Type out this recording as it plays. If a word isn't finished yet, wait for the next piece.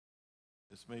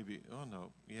This may be, oh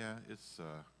no, yeah, it's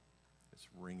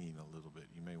ringing a little bit.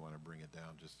 You may want to bring it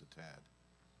down just a tad.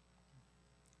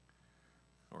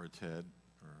 Or Ted,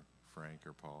 or Frank,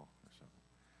 or Paul, or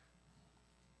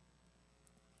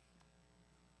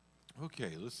something.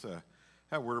 Okay, let's have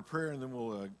a word of prayer, and then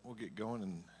we'll get going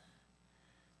and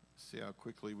see how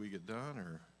quickly we get done,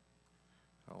 or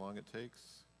how long it takes.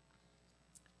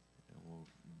 And we'll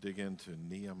dig into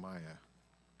Nehemiah.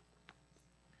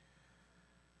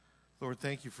 Lord,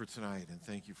 thank you for tonight, and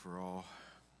thank you for all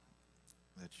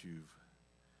that you've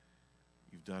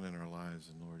done in our lives,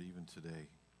 and Lord, even today.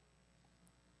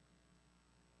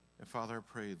 And Father, I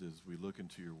pray that as we look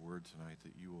into your word tonight,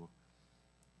 that you will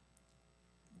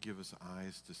give us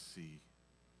eyes to see,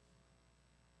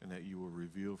 and that you will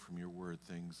reveal from your word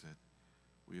things that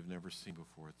we have never seen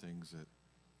before, things that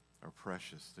are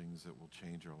precious, things that will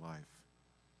change our life,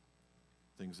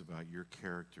 things about your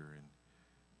character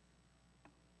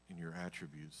and your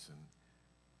attributes, and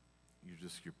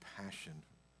your passion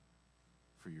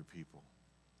for your people.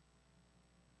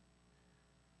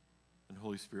 And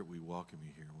Holy Spirit, we welcome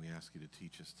you here, and we ask you to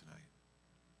teach us tonight.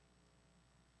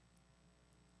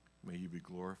 May you be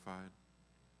glorified.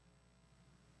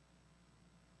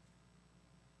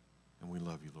 And we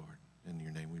love you, Lord. In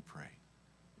your name we pray.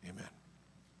 Amen.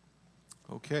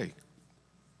 Okay.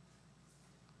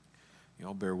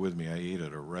 Y'all bear with me. I ate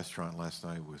at a restaurant last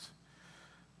night with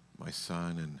my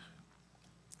son, and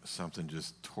something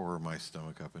just tore my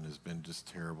stomach up and has been just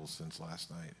terrible since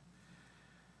last night.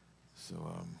 So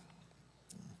I'm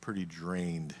pretty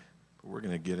drained, but we're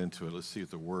going to get into it. Let's see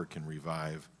if the word can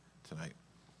revive tonight.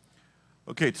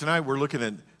 Okay, tonight we're looking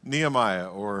at Nehemiah,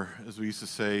 or as we used to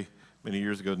say many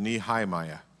years ago,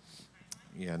 Nehemiah.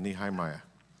 Yeah, Nehemiah.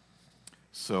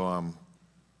 So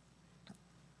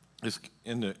it's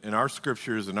in our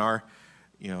scriptures, in our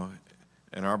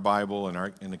Bible,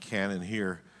 in the canon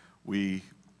here,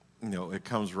 it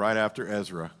comes right after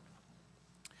Ezra.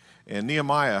 And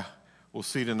Nehemiah, we'll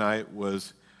see tonight,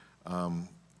 was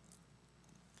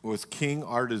King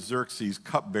Artaxerxes'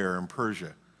 cupbearer in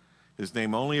Persia. His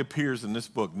name only appears in this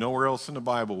book. Nowhere else in the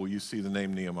Bible will you see the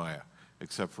name Nehemiah,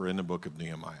 except for in the book of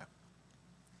Nehemiah.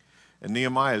 And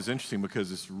Nehemiah is interesting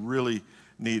because it's really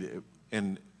neat.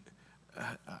 And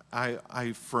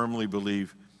I firmly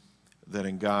believe that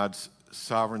in God's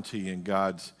sovereignty and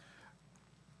God's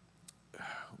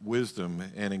wisdom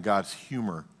and in God's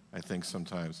humor, I think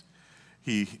sometimes,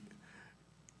 he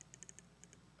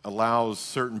allows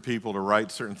certain people to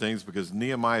write certain things, because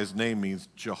Nehemiah's name means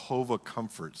Jehovah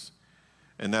comforts.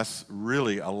 And that's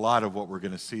really a lot of what we're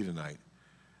going to see tonight.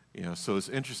 So it's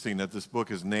interesting that this book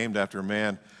is named after a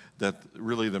man that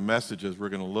really the message, as we're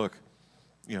going to look,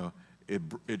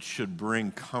 it should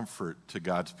bring comfort to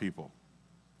God's people.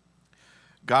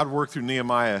 God worked through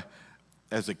Nehemiah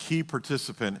as a key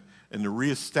participant in the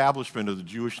reestablishment of the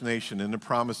Jewish nation in the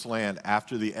Promised Land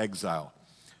after the exile.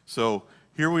 So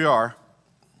here we are.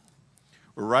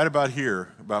 We're right about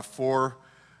here, about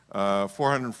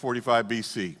 445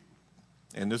 BC.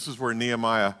 And this is where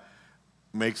Nehemiah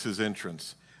makes his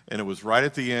entrance. And it was right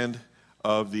at the end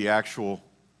of the actual,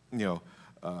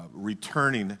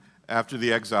 returning after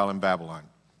the exile in Babylon.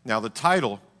 Now the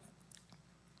title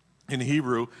in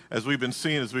Hebrew, as we've been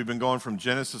seeing, as we've been going from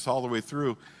Genesis all the way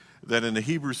through, that in the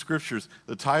Hebrew scriptures,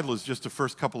 the title is just the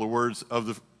first couple of words of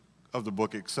the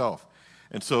book itself.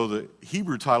 And so the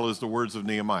Hebrew title is the words of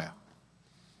Nehemiah.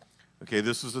 Okay,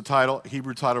 this is the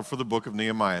Hebrew title for the book of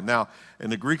Nehemiah. Now, in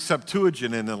the Greek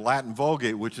Septuagint and the Latin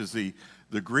Vulgate, which is the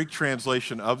Greek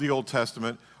translation of the Old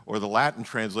Testament, or the Latin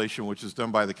translation, which is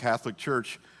done by the Catholic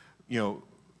Church,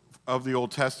 of the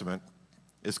Old Testament,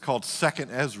 is called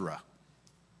Second Ezra.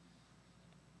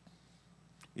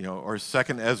 Or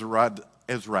Second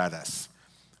Ezradas.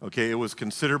 Okay, it was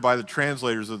considered by the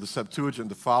translators of the Septuagint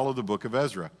to follow the book of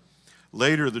Ezra.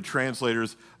 Later, the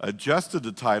translators adjusted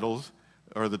the titles,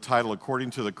 or the title, according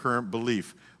to the current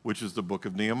belief, which is the book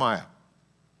of Nehemiah.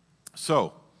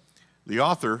 So, the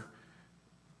author,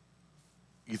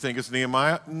 you think it's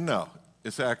Nehemiah? No.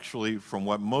 It's actually, from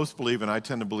what most believe, and I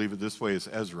tend to believe it this way, is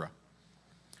Ezra.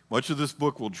 Much of this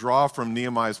book will draw from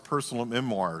Nehemiah's personal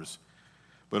memoirs.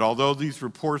 But although these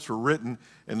reports were written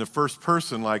in the first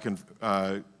person, like in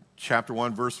chapter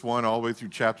 1, verse 1, all the way through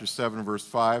chapter 7, verse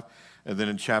 5, and then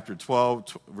in chapter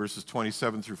 12, verses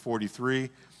 27 through 43,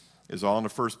 is all in the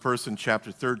first person.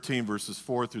 Chapter 13, verses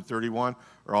 4 through 31,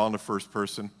 are all in the first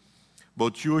person.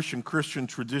 Both Jewish and Christian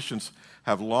traditions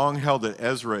have long held that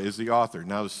Ezra is the author.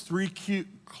 Now, there's three key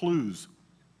clues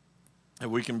that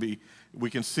we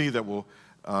can see that will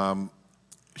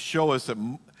show us that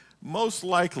most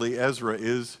likely Ezra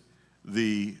is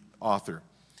the author.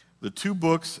 The two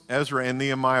books, Ezra and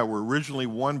Nehemiah, were originally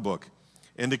one book,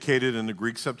 indicated in the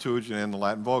Greek Septuagint and the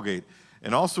Latin Vulgate.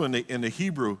 And also in the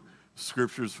Hebrew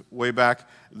scriptures way back,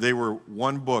 they were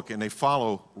one book, and they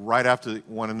follow right after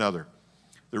one another.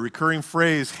 The recurring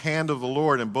phrase, hand of the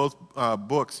Lord, in both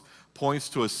books points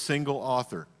to a single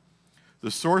author.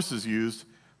 The sources used,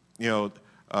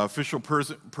 official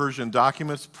Persian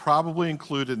documents probably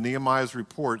included Nehemiah's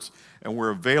reports and were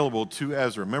available to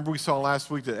Ezra. Remember we saw last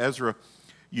week that Ezra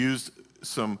used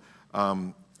some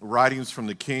writings from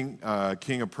the king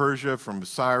of Persia, from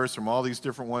Cyrus, from all these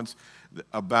different ones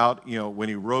about, when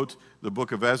he wrote the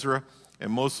book of Ezra,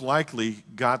 and most likely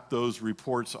got those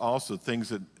reports also,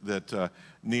 things that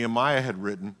Nehemiah had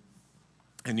written,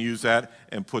 and used that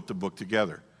and put the book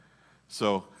together.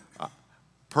 So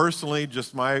personally,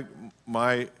 just my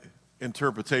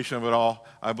interpretation of it all,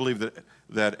 I believe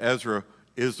that Ezra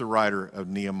is the writer of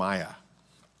Nehemiah.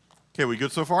 Okay, we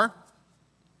good so far?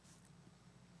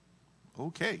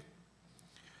 Okay.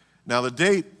 Now the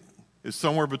date is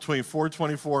somewhere between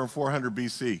 424 and 400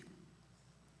 BC.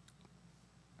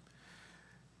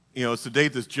 It's the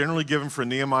date that's generally given for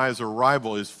Nehemiah's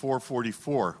arrival is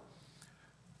 444.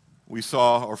 We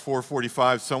saw, or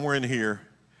 445, somewhere in here,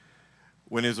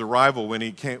 when his arrival, when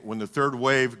the third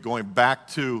wave going back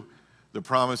to the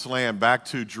promised land, back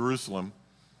to Jerusalem,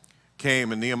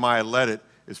 came and Nehemiah led it,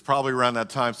 it's probably around that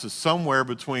time. So somewhere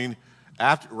between,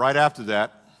 right after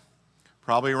that,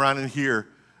 probably around in here,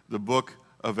 the book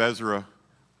of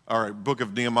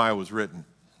Nehemiah was written.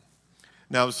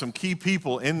 Now, there's some key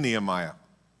people in Nehemiah.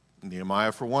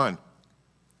 Nehemiah, for one.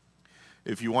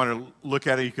 If you want to look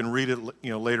at it, you can read it,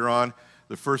 later on.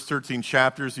 The first 13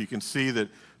 chapters, you can see that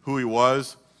who he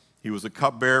was. He was a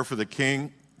cupbearer for the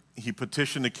king. He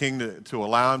petitioned the king to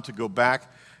allow him to go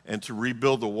back and to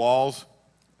rebuild the walls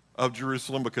of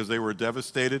Jerusalem because they were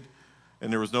devastated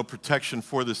and there was no protection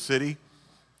for the city.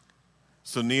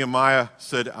 So Nehemiah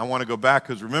said, I want to go back,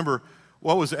 because remember,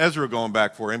 what was Ezra going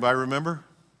back for? Anybody remember?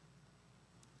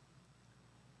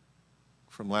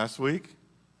 From last week?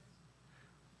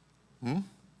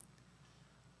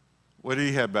 What did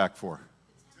he head back for?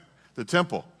 The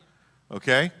temple.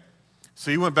 Okay?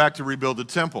 So he went back to rebuild the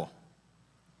temple.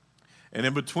 And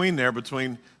in between there,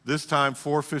 between this time,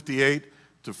 458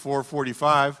 to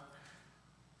 445,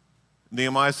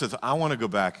 Nehemiah says, I want to go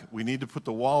back. We need to put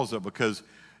the walls up, because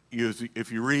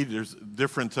if you read, there's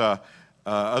different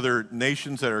other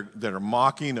nations that are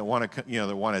mocking, that want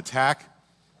to attack,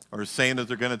 or saying that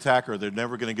they're going to attack, or they're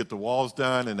never going to get the walls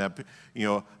done, and that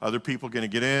other people are going to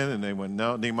get in. And they went,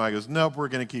 no. Nehemiah goes, nope, we're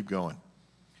going to keep going.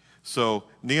 So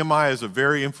Nehemiah is a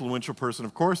very influential person,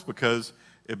 of course, because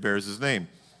it bears his name.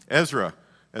 Ezra,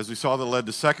 as we saw, that led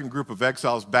the second group of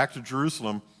exiles back to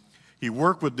Jerusalem. He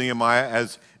worked with Nehemiah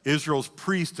as Israel's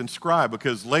priest and scribe,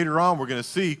 because later on we're going to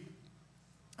see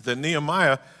that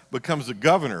Nehemiah becomes the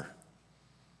governor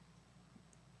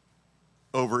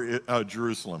over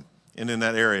Jerusalem and in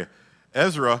that area.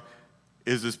 Ezra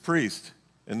is his priest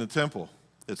in the temple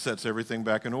that sets everything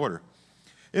back in order.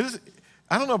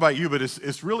 I don't know about you, but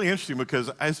it's really interesting, because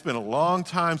it's been a long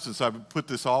time since I've put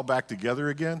this all back together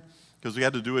again, because we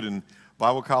had to do it in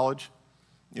Bible college,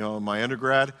 in my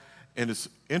undergrad, and it's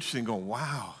interesting going,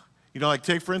 wow. Like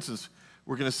take, for instance,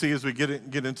 we're going to see as we get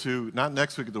into, not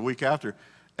next week, the week after,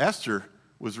 Esther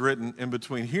was written in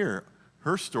between here.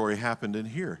 Her story happened in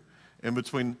here, in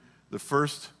between the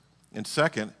first and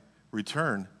second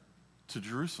return to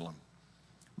Jerusalem.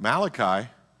 Malachi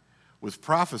was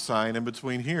prophesying in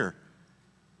between here,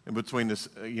 in between this,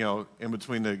 in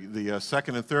between the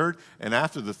second and third, and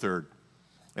after the third.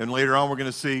 And later on, we're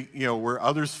going to see, where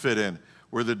others fit in,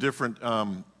 where the different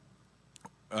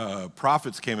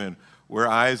prophets came in, where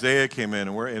Isaiah came in,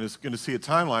 and it's going to see a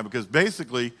timeline, because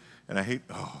basically, and I hate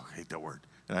that word,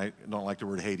 and I don't like the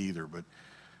word hate either, but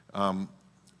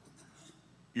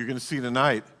you're going to see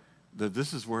tonight that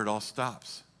this is where it all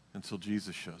stops until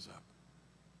Jesus shows up.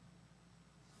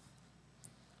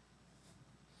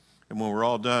 And when we're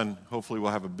all done, hopefully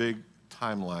we'll have a big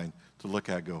timeline to look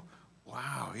at, go,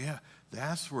 wow, yeah,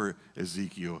 that's where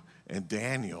Ezekiel and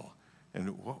Daniel,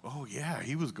 and oh yeah,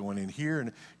 he was going in here.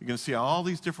 And you're going to see all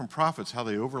these different prophets, how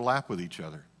they overlap with each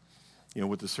other,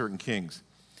 with the certain kings.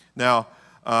 Now,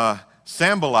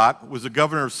 Sanballat was the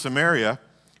governor of Samaria,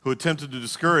 who attempted to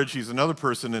discourage, he's another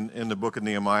person in the book of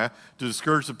Nehemiah, to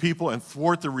discourage the people and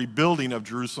thwart the rebuilding of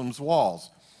Jerusalem's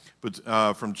walls.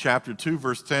 But from chapter 2,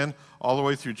 verse 10, all the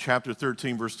way through chapter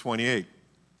 13, verse 28.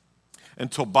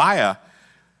 And Tobiah,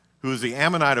 who is the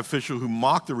Ammonite official who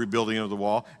mocked the rebuilding of the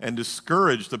wall and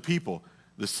discouraged the people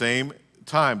the same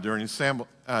time during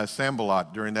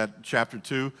Sanballat, during that chapter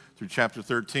 2 through chapter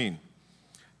 13.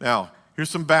 Now, here's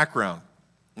some background.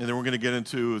 And then we're going to get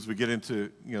into, as we get into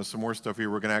some more stuff here,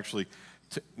 we're going to actually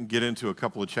get into a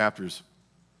couple of chapters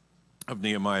of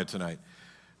Nehemiah tonight.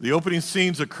 The opening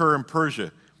scenes occur in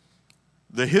Persia.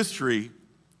 The history,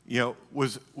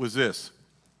 was this.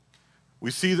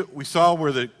 We saw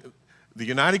where the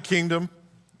United Kingdom,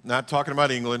 not talking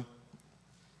about England,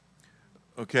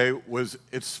 okay,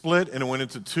 it split and it went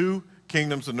into two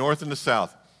kingdoms, the north and the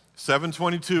south.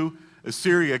 722,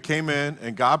 Assyria came in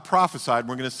and God prophesied,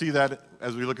 we're going to see that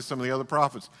as we look at some of the other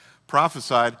prophets,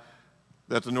 prophesied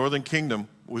that the northern kingdom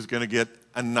was going to get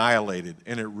annihilated,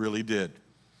 and it really did.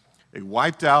 It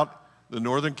wiped out the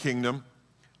northern kingdom.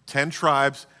 10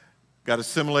 tribes got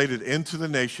assimilated into the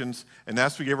nations, and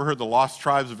that's what you ever heard the lost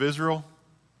tribes of Israel?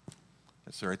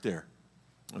 That's right there,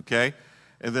 okay?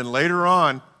 And then later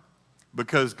on,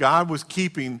 because God was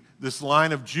keeping this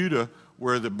line of Judah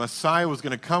where the Messiah was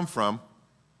going to come from,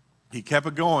 he kept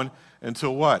it going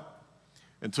until what?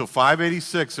 Until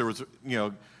 586, there was,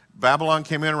 Babylon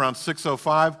came in around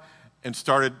 605 and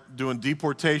started doing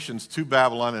deportations to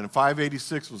Babylon, and in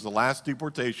 586 was the last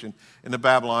deportation into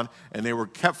Babylon, and they were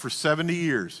kept for 70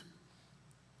 years.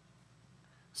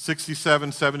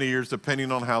 67, 70 years,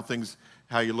 depending on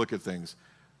how you look at things.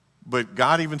 But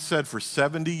God even said for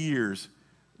 70 years,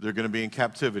 they're going to be in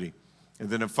captivity. And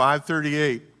then in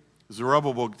 538,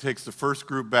 Zerubbabel takes the first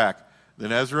group back,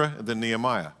 then Ezra, and then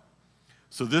Nehemiah.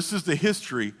 So this is the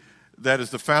history that is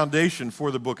the foundation for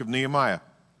the book of Nehemiah.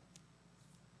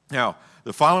 Now,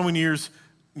 the following years,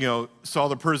 saw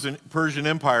the Persian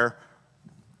Empire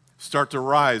start to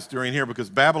rise during here because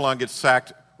Babylon gets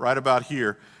sacked right about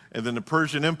here, and then the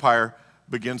Persian Empire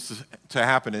begins to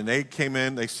happen. And they came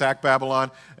in, they sacked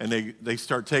Babylon, and they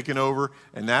start taking over,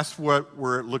 and that's what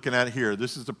we're looking at here.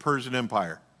 This is the Persian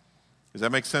Empire. Does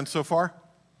that make sense so far?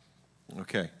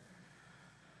 Okay.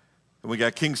 And we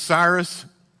got King Cyrus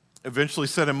eventually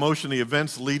set in motion the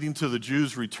events leading to the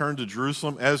Jews' return to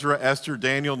Jerusalem. Ezra, Esther,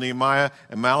 Daniel, Nehemiah,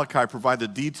 and Malachi provide the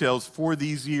details for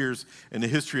these years in the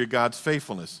history of God's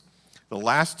faithfulness. The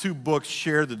last two books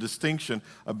share the distinction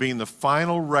of being the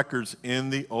final records in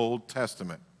the Old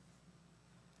Testament.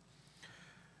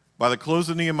 By the close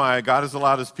of Nehemiah, God has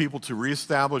allowed his people to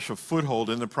reestablish a foothold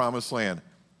in the Promised Land.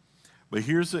 But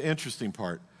here's the interesting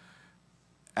part.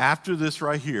 After this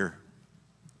right here,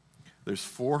 there's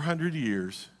 400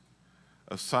 years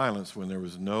of silence when there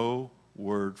was no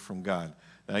word from God.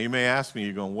 Now you may ask me,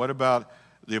 you're going, what about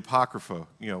the Apocrypha?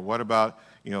 What about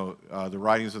the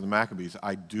writings of the Maccabees?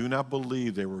 I do not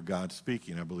believe they were God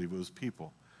speaking. I believe it was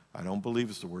people. I don't believe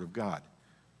it's the word of God.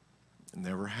 I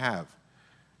never have.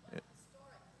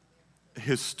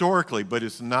 Historically, but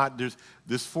it's not.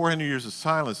 This 400 years of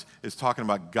silence is talking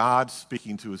about God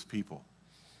speaking to his people,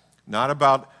 not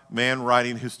about man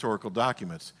writing historical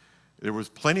documents. There was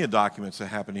plenty of documents that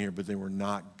happened here, but they were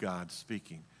not God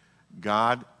speaking.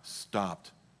 God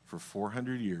stopped for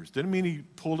 400 years. Didn't mean he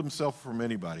pulled himself from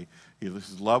anybody.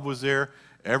 His love was there.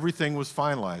 Everything was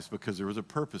finalized because there was a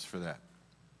purpose for that.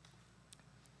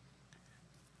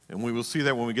 And we will see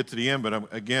that when we get to the end,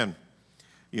 but again,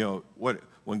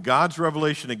 when God's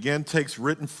revelation again takes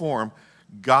written form,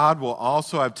 God will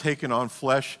also have taken on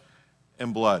flesh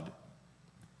and blood.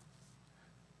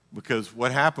 Because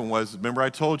what happened was, remember I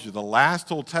told you, the last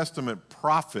Old Testament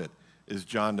prophet is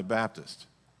John the Baptist.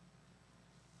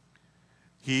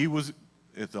 He was,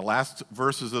 at the last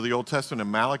verses of the Old Testament in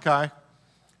Malachi,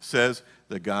 says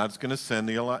that God's going to send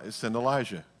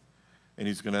Elijah, and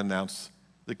he's going to announce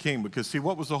the king. Because see,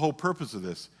 what was the whole purpose of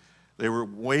this? They were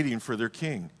waiting for their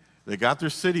king. They got their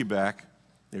city back.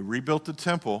 They rebuilt the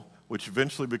temple, which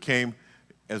eventually became,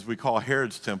 as we call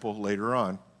Herod's temple later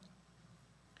on.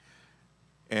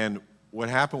 And what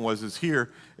happened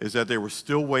is that they were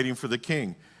still waiting for the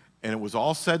king. And it was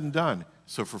all said and done.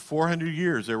 So for 400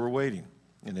 years, they were waiting.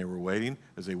 And they were waiting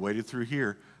as they waited through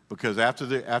here. Because after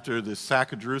the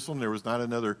sack of Jerusalem, there was not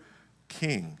another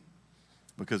king.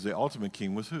 Because the ultimate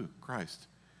king was who? Christ.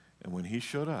 And when he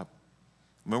showed up,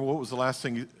 remember what was the last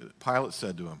thing Pilate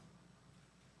said to him?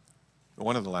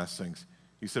 One of the last things.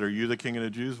 He said, "Are you the king of the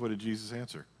Jews?" What did Jesus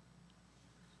answer?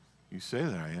 "You say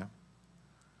that I am."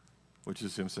 Which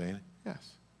is him saying,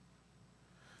 yes.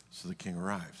 So the king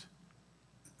arrived.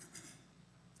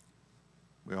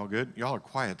 We all good? Y'all are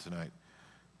quiet tonight.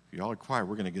 If y'all are quiet,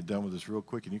 we're going to get done with this real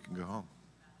quick and you can go home.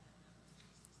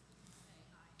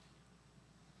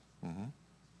 Mm-hmm.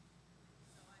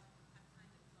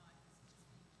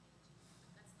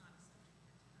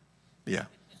 Yeah.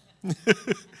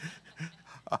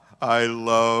 I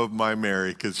love my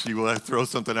Mary because she will throw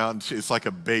something out and it's like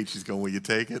a bait. She's going, "Will you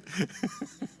take it?"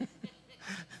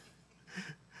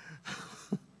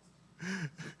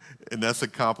 And that's a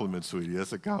compliment, sweetie.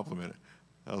 That's a compliment.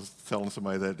 I was telling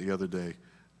somebody that the other day.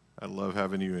 I love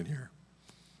having you in here.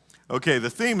 Okay, the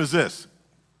theme is this.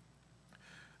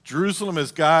 Jerusalem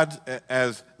as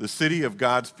the city of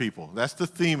God's people. That's the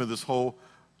theme of this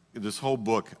whole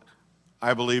book,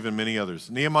 I believe, and many others.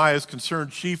 Nehemiah is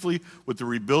concerned chiefly with the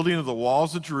rebuilding of the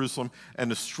walls of Jerusalem and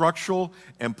the structural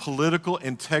and political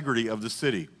integrity of the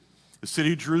city. The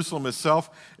city of Jerusalem itself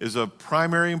is of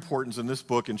primary importance in this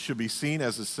book and should be seen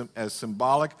as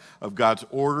symbolic of God's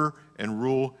order and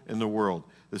rule in the world.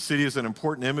 The city is an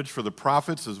important image for the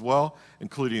prophets as well,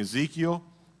 including Ezekiel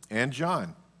and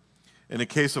John. In the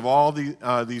case of all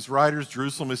these writers,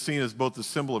 Jerusalem is seen as both the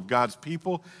symbol of God's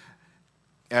people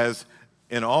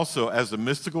and also as the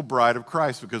mystical bride of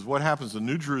Christ, because what happens in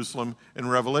New Jerusalem in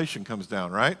Revelation comes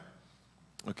down, right?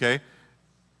 Okay?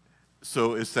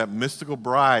 So it's that mystical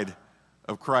bride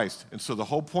of Christ. And so the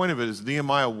whole point of it is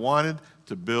Nehemiah wanted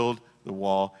to build the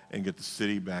wall and get the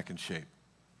city back in shape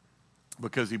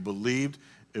because he believed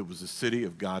it was the city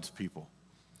of God's people.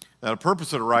 Now, the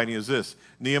purpose of the writing is this.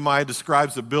 Nehemiah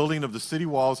describes the building of the city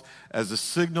walls as a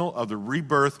signal of the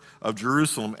rebirth of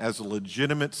Jerusalem as a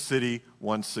legitimate city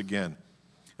once again.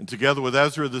 And together with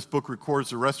Ezra, this book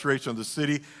records the restoration of the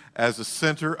city as the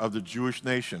center of the Jewish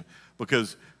nation,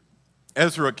 because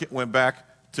Ezra went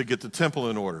back to get the temple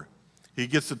in order. He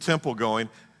gets the temple going,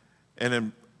 and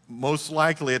then most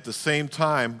likely at the same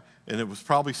time, and it was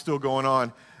probably still going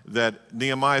on, that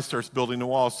Nehemiah starts building the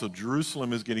wall, so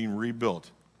Jerusalem is getting rebuilt.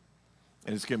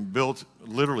 And it's getting built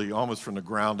literally almost from the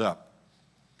ground up.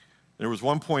 There was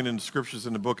one point in the scriptures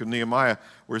in the book of Nehemiah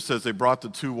where it says they brought the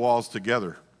two walls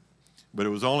together. But it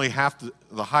was only half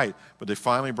the height, but they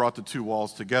finally brought the two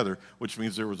walls together, which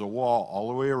means there was a wall all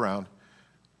the way around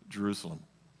Jerusalem.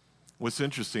 What's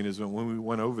interesting is when we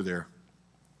went over there,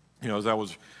 as I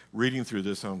was reading through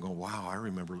this, I'm going, wow, I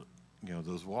remember,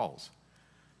 those walls.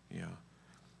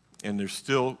 And they're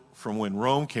still, from when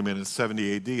Rome came in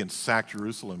 70 AD and sacked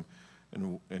Jerusalem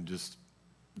and just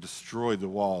destroyed the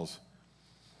walls,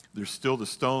 there's still the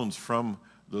stones from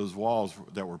those walls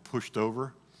that were pushed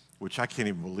over, which I can't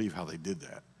even believe how they did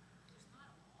that.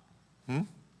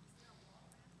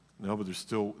 No, but there's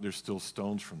still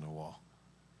stones from the wall.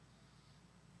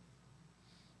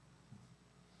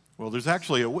 Well,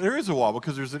 there is a wall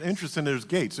because there's an entrance and there's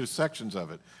gates. There's sections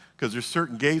of it because there's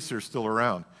certain gates that are still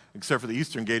around, except for the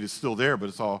eastern gate is still there, but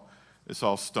it's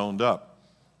all stoned up,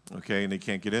 okay, and they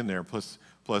can't get in there. Plus,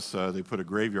 they put a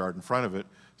graveyard in front of it,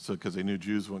 so because they knew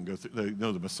Jews wouldn't go through. They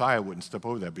know the Messiah wouldn't step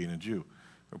over that being a Jew,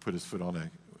 or put his foot on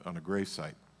a grave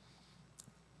site.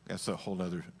 That's a whole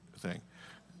other thing.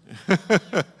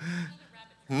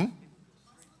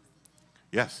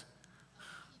 Yes.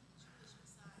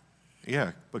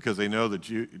 Yeah, because they know that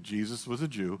Jesus was a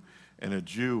Jew, and a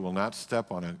Jew will not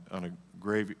step on a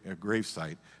grave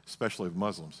site, especially of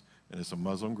Muslims. And it's a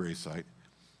Muslim grave site,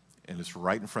 and it's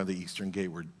right in front of the eastern gate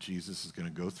where Jesus is going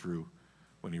to go through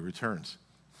when he returns.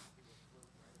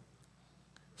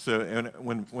 So, and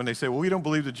when they say, well, we don't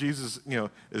believe that Jesus,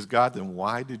 is God, then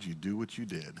why did you do what you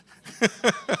did?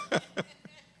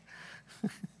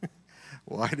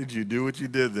 Why did you do what you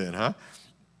did then, huh?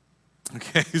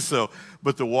 Okay,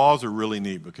 but the walls are really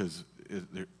neat because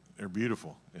they're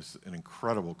beautiful. It's an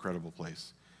incredible, incredible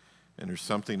place. And there's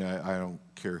something, I don't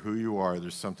care who you are,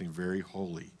 there's something very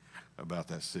holy about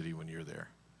that city when you're there.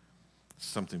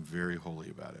 Something very holy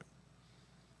about it.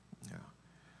 Yeah.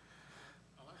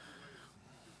 I like the way you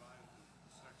divided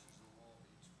the sections of the wall to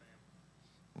each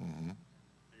family. Mm-hmm.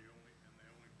 They only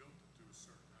built it to a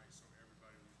certain height, so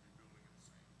everybody was rebuilding at the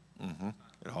same time.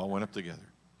 It all went up together.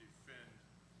 Defend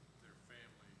their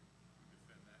family,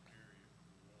 defend that area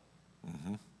of the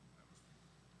wall.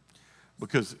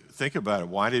 Because think about it.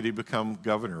 Why did he become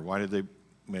governor? Why did they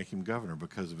make him governor?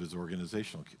 Because of his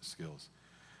organizational skills.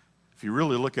 If you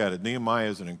really look at it, Nehemiah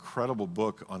is an incredible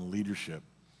book on leadership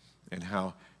and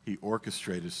how he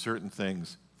orchestrated certain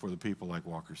things for the people, like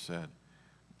Walker said.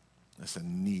 That's a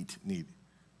neat.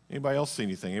 Anybody else see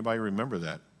anything? Anybody remember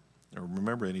that? Or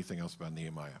remember anything else about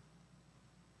Nehemiah?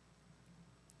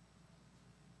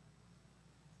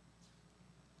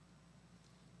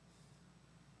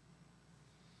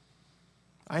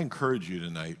 I encourage you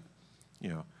tonight,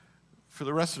 for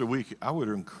the rest of the week, I would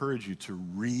encourage you to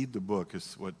read the book.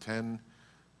 It's 10,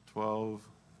 12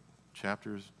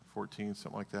 chapters, 14,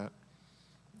 something like that.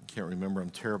 I can't remember. I'm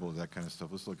terrible at that kind of stuff.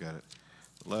 Let's look at it.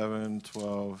 11,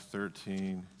 12,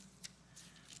 13.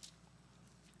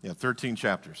 Yeah, 13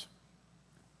 chapters.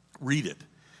 Read it.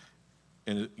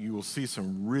 And you will see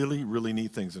some really, really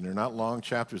neat things. And they're not long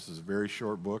chapters. It's a very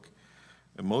short book.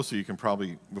 And most of you can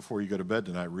probably, before you go to bed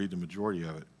tonight, read the majority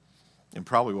of it. And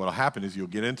probably what will happen is you'll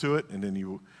get into it, and then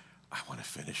I want to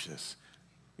finish this.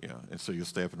 And so you'll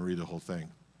stay up and read the whole thing.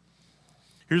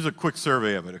 Here's a quick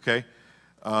survey of it, okay?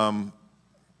 The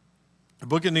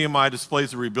book of Nehemiah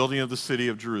displays the rebuilding of the city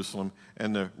of Jerusalem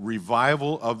and the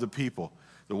revival of the people.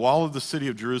 The wall of the city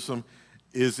of Jerusalem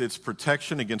is its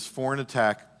protection against foreign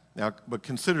attack. Now, but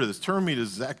consider this. Turn me to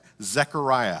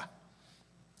Zechariah,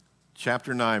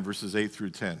 chapter 9, verses 8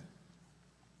 through 10.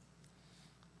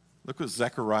 Look what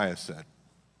Zechariah said.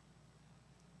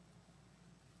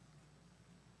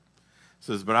 It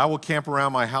says, "But I will camp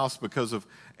around my house because of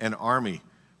an army,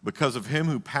 because of him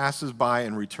who passes by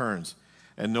and returns,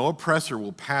 and no oppressor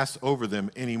will pass over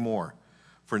them anymore.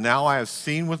 For now I have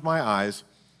seen with my eyes.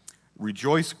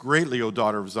 Rejoice greatly, O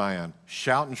daughter of Zion.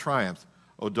 Shout in triumph,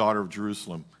 O daughter of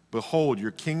Jerusalem. Behold,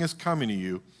 your king is coming to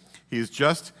you. He is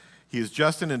just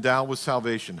and endowed with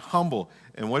salvation, humble.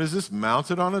 And what is this?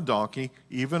 Mounted on a donkey,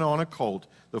 even on a colt,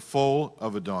 the foal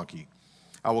of a donkey.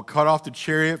 I will cut off the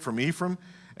chariot from Ephraim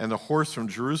and the horse from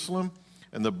Jerusalem,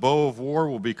 and the bow of war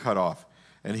will be cut off.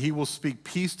 And he will speak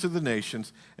peace to the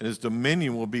nations, and his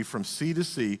dominion will be from sea to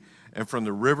sea and from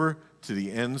the river to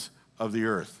the ends of the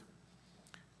earth."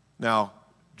 Now,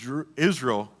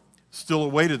 Israel still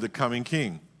awaited the coming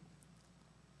king,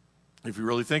 if you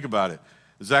really think about it.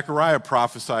 Zechariah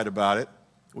prophesied about it,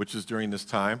 which is during this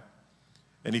time.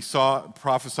 And he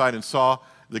prophesied and saw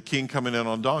the king coming in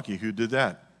on donkey. Who did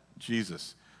that?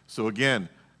 Jesus. So again,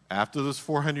 after those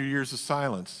 400 years of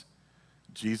silence,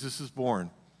 Jesus is born,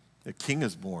 the king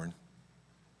is born,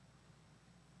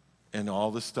 and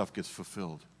all this stuff gets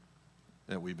fulfilled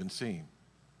that we've been seeing.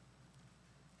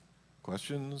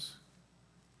 Questions?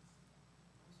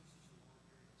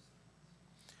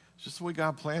 It's just the way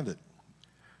God planned it.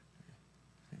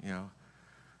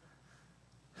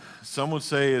 Some would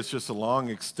say it's just a long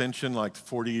extension, like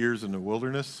 40 years in the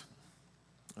wilderness.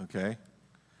 Okay?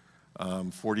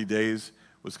 40 days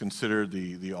was considered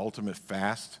the ultimate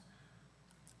fast.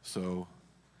 So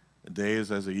a day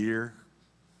is as a year,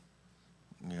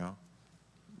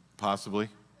 possibly.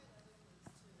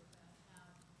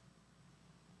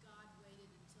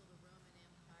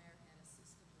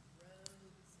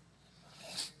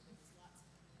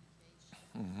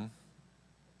 Mm-hmm.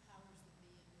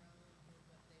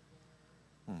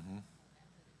 Mm-hmm.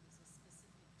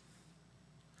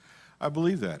 I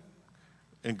believe that.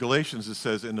 In Galatians it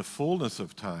says, in the fullness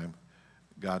of time,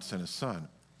 God sent his son.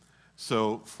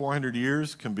 So 400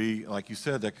 years can be, like you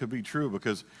said, that could be true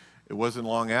because it wasn't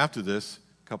long after this,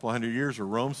 a couple hundred years, where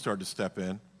Rome started to step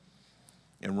in,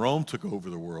 and Rome took over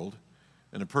the world,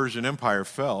 and the Persian Empire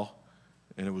fell,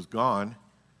 and it was gone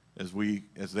as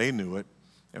they knew it,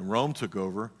 and Rome took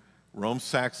over. Rome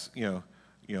sacks,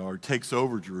 or takes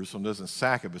over Jerusalem, doesn't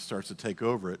sack it, but starts to take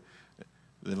over it.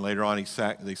 Then later on, they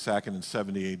sack it in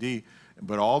 70 AD.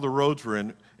 But all the roads were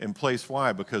in place.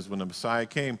 Why? Because when the Messiah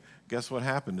came, guess what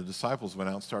happened? The disciples went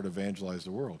out and started to evangelize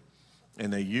the world.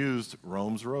 And they used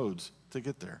Rome's roads to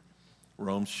get there.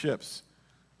 Rome's ships,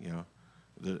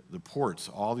 the ports,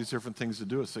 all these different things to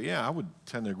do it. So yeah, I would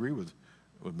tend to agree with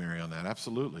Mary on that,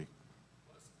 absolutely.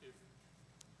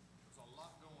 There's a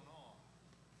lot going on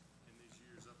in these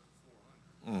years up to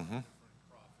 400. Mm-hmm. Different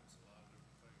prophets, a lot of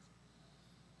different things.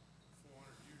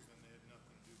 400 years, then they had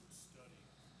nothing to do but study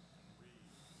and read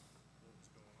what was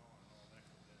going on, and all that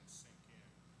could then sink in.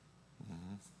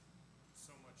 Mm-hmm.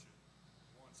 So much at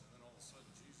once, and then all of a sudden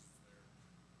Jesus was there.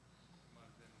 It might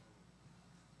have been a little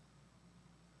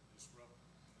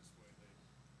disruptive in this way. They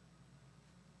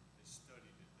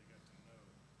studied it, they got to know,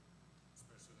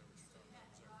 especially there what you're talking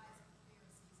about Zechariah.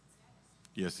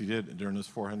 Yes, he did during those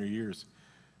 400 years.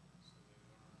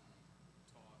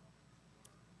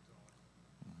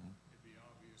 It'd be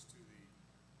obvious to the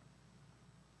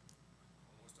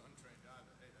almost untrained eye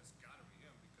that, hey, that's got to be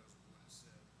him because of what it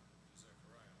said to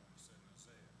Zechariah and what it said in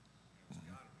Isaiah. It's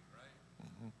got to be, right?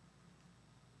 Mm-hmm.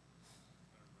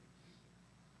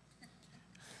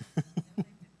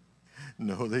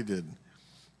 No, they didn't.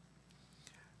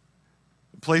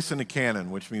 A place in the canon,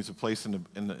 which means a place in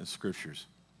the scriptures,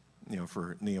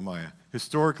 for Nehemiah.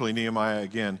 Historically, Nehemiah,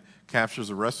 again, captures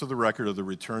the rest of the record of the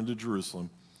return to Jerusalem,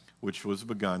 which was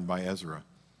begun by Ezra.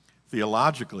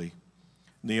 Theologically,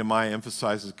 Nehemiah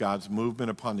emphasizes God's movement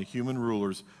upon the human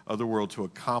rulers of the world to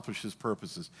accomplish his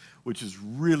purposes, which is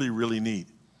really, really neat.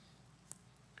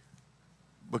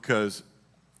 Because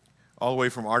all the way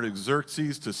from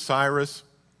Artaxerxes to Cyrus,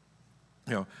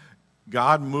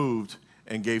 God moved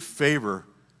and gave favor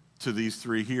to these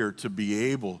three here to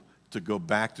be able to go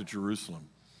back to Jerusalem.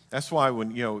 That's why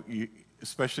when,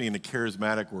 especially in the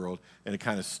charismatic world, and it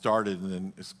kind of started and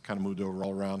then it's kind of moved over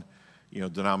all around,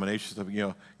 denomination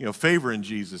stuff, favor in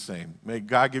Jesus' name. May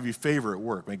God give you favor at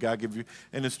work. May God give you,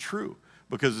 and it's true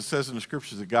because it says in the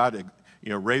scriptures that God,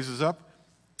 raises up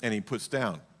and he puts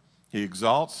down. He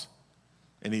exalts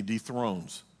and he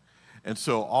dethrones. And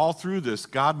so all through this,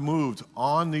 God moved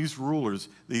on these rulers,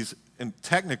 these and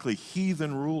technically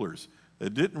heathen rulers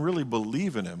that didn't really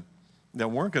believe in him, that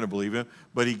weren't going to believe him,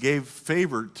 but he gave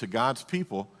favor to God's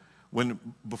people when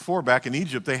before, back in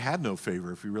Egypt, they had no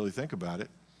favor, if you really think about it,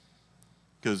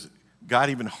 because God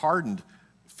even hardened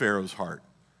Pharaoh's heart.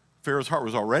 Pharaoh's heart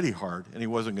was already hard, and he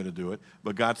wasn't going to do it,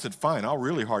 but God said, fine, I'll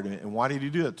really harden it. And why did he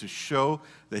do that? To show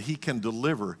that he can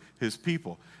deliver his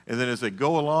people. And then as they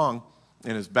go along,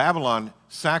 and as Babylon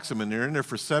sacks them, and they're in there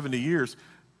for 70 years,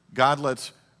 God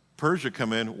lets Persia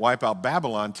come in, wipe out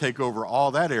Babylon, take over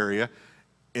all that area,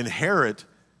 inherit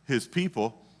his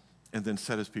people, and then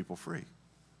set his people free.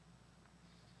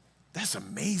 That's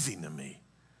amazing to me.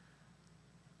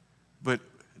 But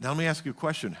now let me ask you a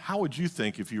question. How would you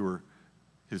think if you were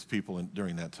his people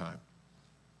during that time?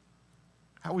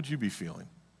 How would you be feeling?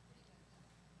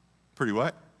 Pretty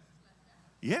what?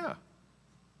 Yeah.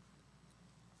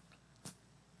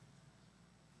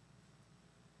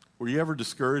 Were you ever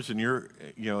discouraged in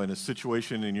in a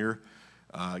situation in your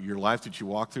life that you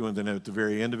walked through, and then at the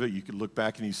very end of it, you could look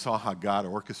back and you saw how God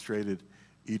orchestrated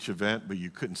each event, but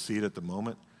you couldn't see it at the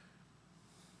moment?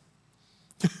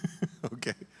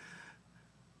 Okay.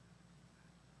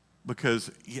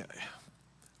 Because,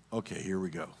 okay, here we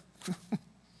go.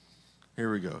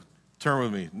 Here we go. Turn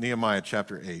with me, Nehemiah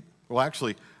chapter 8. Well,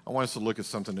 actually, I want us to look at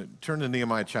something. Turn to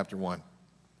Nehemiah chapter 1.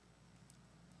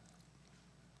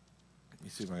 Let me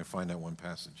see if I can find that one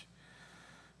passage.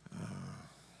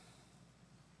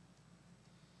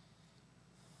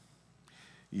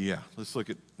 Let's look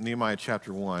at Nehemiah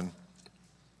chapter 1.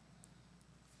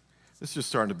 Let's just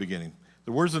start in the beginning.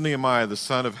 The words of Nehemiah, the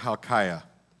son of Hilkiah,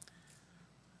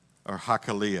 or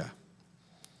Hakaliah.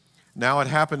 Now it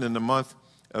happened in the month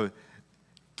of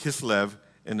Kislev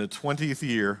in the 20th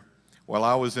year, while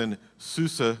I was in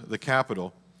Susa, the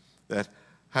capital, that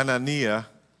Hananiah,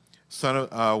 son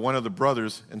of one of the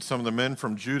brothers, and some of the men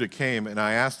from Judah came, and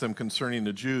I asked them concerning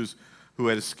the Jews who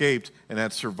had escaped and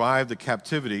had survived the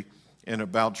captivity and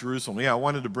about Jerusalem. I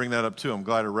wanted to bring that up too. I'm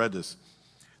glad I read this.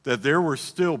 That there were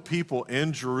still people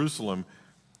in Jerusalem.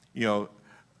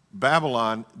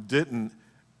 Babylon didn't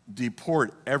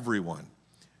deport everyone.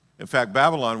 In fact,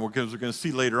 Babylon, because we're going to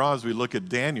see later on as we look at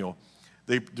Daniel,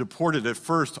 they deported at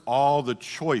first all the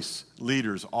choice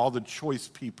leaders, all the choice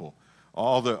people,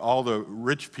 all the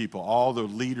rich people, all the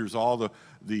leaders, all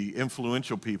the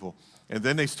influential people. And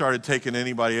then they started taking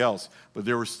anybody else. But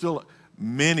there were still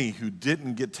many who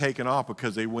didn't get taken off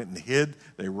because they went and hid,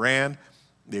 they ran,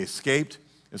 they escaped.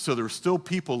 And so there were still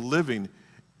people living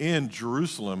in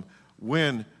Jerusalem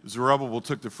when Zerubbabel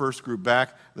took the first group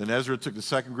back, then Ezra took the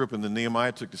second group, and then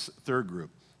Nehemiah took the third group.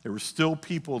 There were still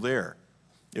people there.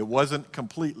 It wasn't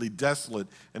completely desolate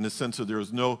in the sense that there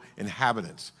was no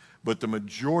inhabitants, but the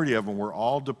majority of them were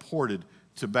all deported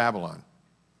to Babylon.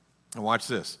 And watch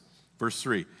this, verse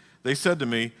 3. They said to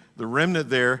me, the remnant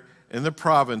there in the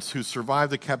province who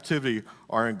survived the captivity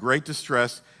are in great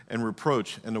distress and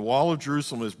reproach, and the wall of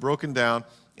Jerusalem is broken down,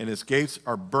 and its gates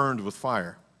are burned with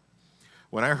fire.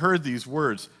 When I heard these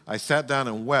words, I sat down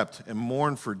and wept and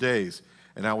mourned for days,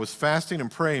 and I was fasting and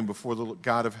praying before the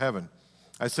God of heaven.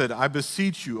 I said, I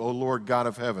beseech you, O Lord God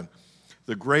of heaven,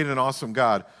 the great and awesome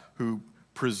God who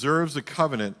preserves the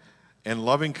covenant and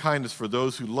loving kindness for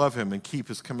those who love him and keep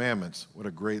his commandments. What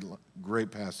a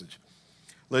great passage.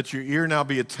 Let your ear now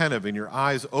be attentive and your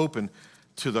eyes open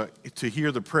to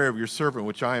hear the prayer of your servant,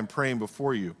 which I am praying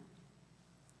before you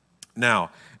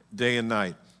now, day and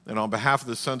night, and on behalf of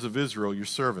the sons of Israel, your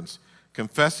servants,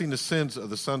 confessing the sins of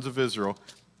the sons of Israel,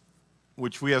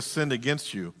 which we have sinned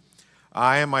against you.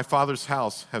 I and my father's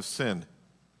house have sinned.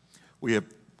 We have,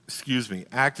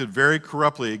 acted very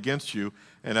corruptly against you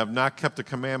and have not kept the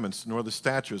commandments, nor the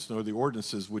statutes, nor the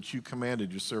ordinances which you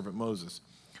commanded your servant Moses.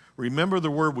 Remember the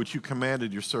word which you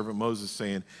commanded your servant Moses,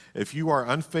 saying, if you are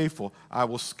unfaithful, I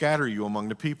will scatter you among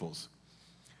the peoples.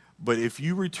 But if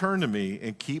you return to me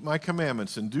and keep my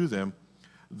commandments and do them,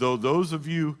 though those of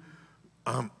you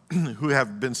who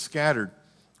have been scattered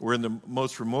were in the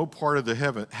most remote part of the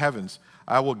heavens,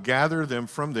 I will gather them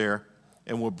from there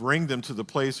and will bring them to the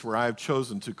place where I have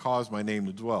chosen to cause my name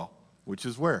to dwell, which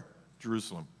is where?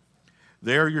 Jerusalem.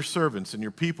 They are your servants and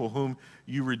your people whom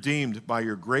you redeemed by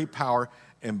your great power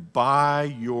and by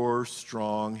your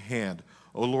strong hand.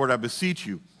 O Lord, I beseech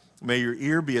you, may your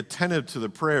ear be attentive to the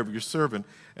prayer of your servant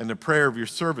and the prayer of your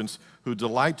servants who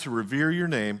delight to revere your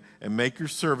name, and make your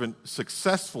servant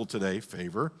successful today,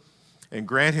 favor, and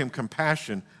grant him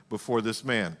compassion before this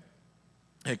man.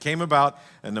 It came about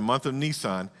in the month of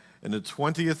Nisan, in the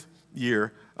 20th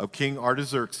year of King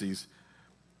Artaxerxes,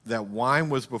 that wine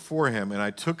was before him, and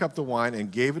I took up the wine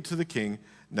and gave it to the king.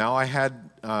 Now I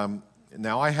had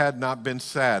not been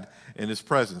sad in his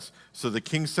presence. So the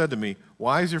king said to me,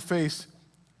 why is your face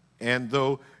sad,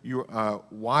 though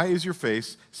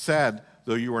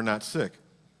you are not sick?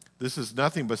 This is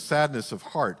nothing but sadness of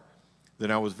heart. Then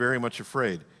I was very much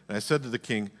afraid. And I said to the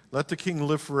king, let the king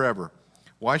live forever.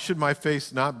 Why should my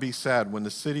face not be sad when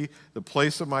the city, the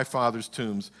place of my father's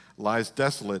tombs, lies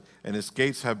desolate, and its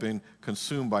gates have been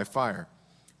consumed by fire?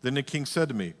 Then the king said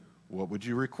to me, what would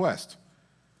you request?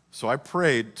 So I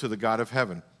prayed to the God of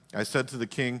heaven. I said to the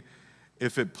king,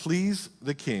 if it please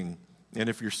the king, and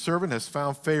if your servant has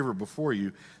found favor before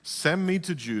you, send me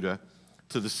to Judah,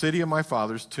 to the city of my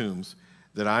father's tombs,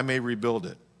 that I may rebuild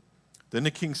it. Then the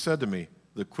king said to me,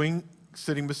 the queen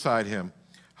sitting beside him,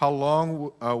 how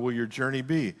long will your journey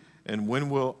be, and when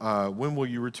will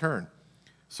you return?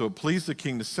 So it pleased the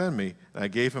king to send me, and I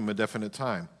gave him a definite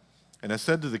time. And I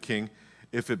said to the king,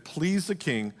 if it please the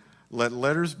king, let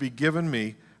letters be given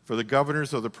me for the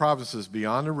governors of the provinces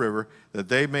beyond the river, that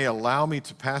they may allow me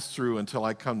to pass through until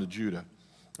I come to Judah.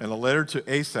 And a letter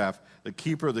to Asaph, the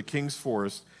keeper of the king's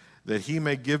forest, that he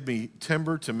may give me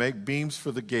timber to make beams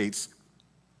for the gates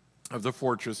of the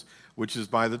fortress, which is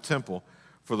by the temple,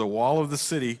 for the wall of the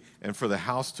city, and for the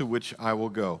house to which I will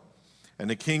go. And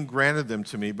the king granted them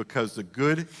to me because the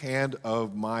good hand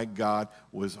of my God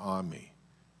was on me.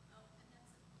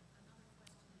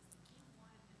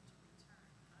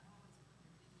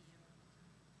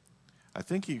 I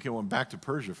think he went back to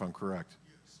Persia, if I'm correct.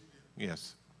 Yes, he did.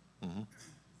 Yes. Mm-hmm. I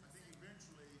think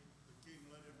eventually the king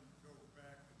let him go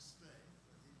back and stay,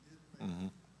 but he did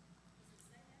make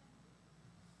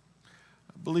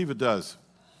I believe it does.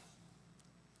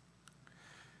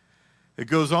 It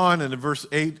goes on, and in verse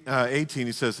 18,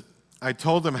 he says, I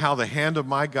told them how the hand of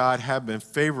my God had been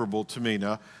favorable to me.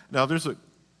 Now there's a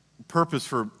purpose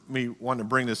for me wanting to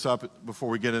bring this up before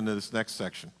we get into this next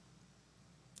section.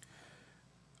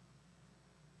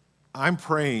 I'm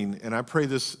praying, and I pray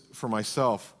this for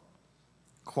myself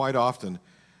quite often,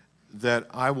 that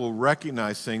I will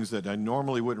recognize things that I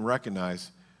normally wouldn't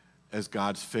recognize as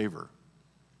God's favor.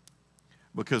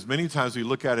 Because many times we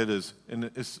look at it as, and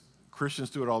Christians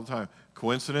do it all the time,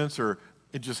 coincidence, or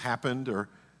it just happened, or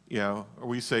or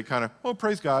we say kind of, oh,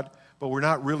 praise God, but we're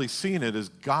not really seeing it as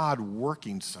God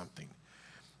working something.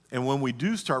 And when we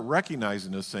do start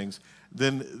recognizing those things,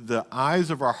 then the eyes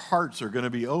of our hearts are going to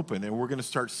be open, and we're going to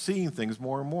start seeing things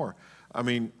more and more. I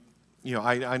mean,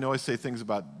 I know I say things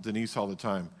about Denise all the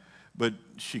time, but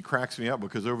she cracks me up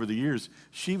because over the years,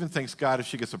 she even thanks God if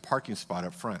she gets a parking spot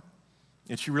up front.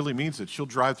 And she really means it. She'll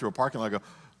drive through a parking lot and go,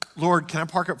 Lord, can I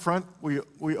park up front? We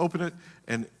open it,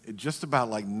 and just about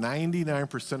like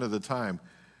 99% of the time,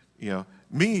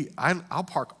 I'll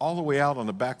park all the way out on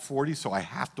the back 40, so I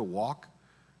have to walk,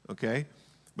 okay?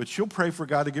 But she'll pray for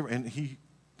God to give her, and he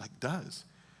does.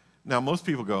 Now, most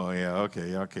people go, oh, yeah,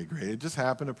 okay, great. It just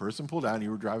happened. A person pulled out and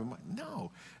you were driving by.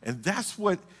 No. And that's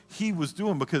what he was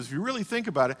doing, because if you really think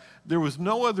about it, there was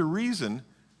no other reason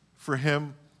for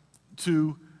him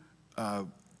to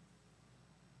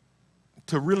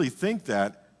really think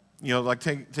that.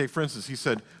 Take for instance, he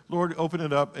said, Lord, open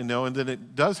it up, and then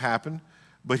it does happen.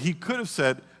 But he could have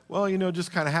said, well, it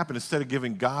just kind of happened, instead of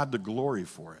giving God the glory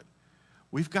for it.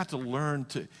 We've got to learn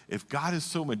to, if God is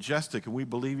so majestic and we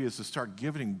believe he is, to start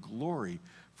giving glory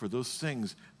for those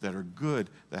things that are good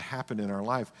that happen in our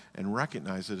life, and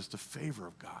recognize that it's the favor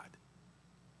of God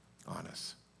on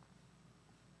us.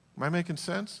 Am I making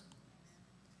sense?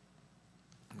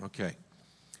 Okay.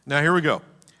 Now here we go.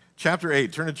 Chapter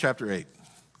 8. Turn to chapter 8.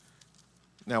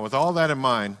 Now with all that in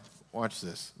mind, watch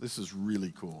this. This is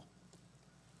really cool.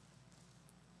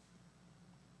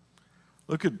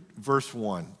 Look at verse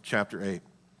 1, chapter 8.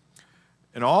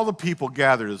 And all the people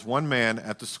gathered as one man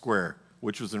at the square,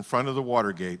 which was in front of the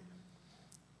water gate.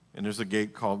 And there's a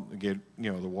gate called the gate,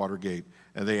 the water gate.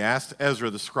 And they asked Ezra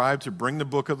the scribe to bring the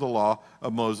book of the law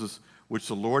of Moses, which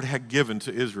the Lord had given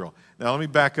to Israel. Now let me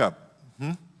back up.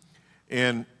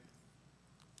 In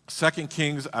 2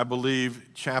 Kings, I believe,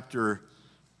 chapter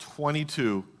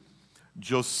 22,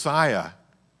 Josiah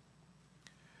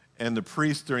and the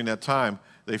priests during that time,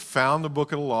 they found the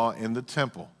book of the law in the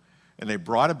temple, and they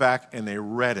brought it back and they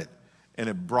read it, and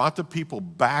it brought the people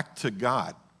back to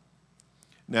God.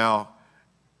 Now,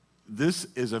 this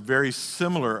is a very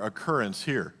similar occurrence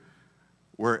here,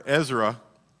 where Ezra,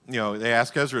 they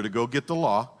ask Ezra to go get the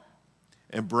law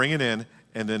and bring it in,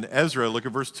 And then Ezra, look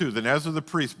at verse 2. Then Ezra the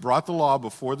priest brought the law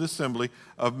before the assembly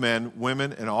of men,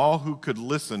 women, and all who could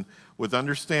listen with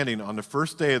understanding on the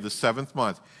first day of the 7th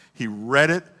month. He read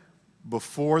it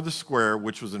before the square,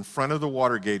 which was in front of the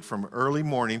water gate, from early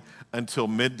morning until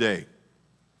midday.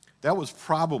 That was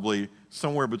probably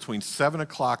somewhere between 7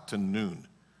 o'clock to noon.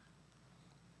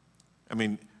 I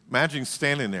mean, imagine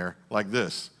standing there like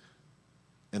this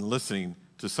and listening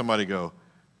to somebody go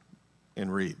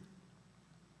and read.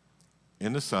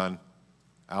 In the sun,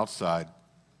 outside.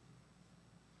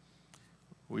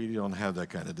 We don't have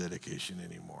that kind of dedication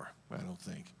anymore, I don't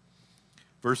think.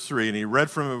 Verse 3, and he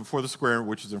read from it before the square,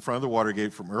 which is in front of the water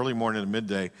gate, from early morning to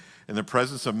midday, in the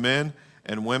presence of men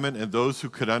and women and those who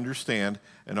could understand,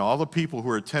 and all the people who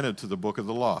were attentive to the book of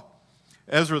the law.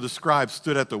 Ezra the scribe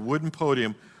stood at the wooden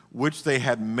podium which they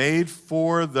had made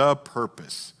for the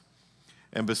purpose.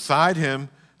 And beside him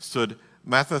stood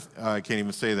I can't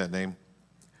even say that name.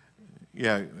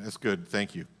 Yeah, that's good.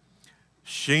 Thank you.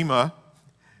 Shema,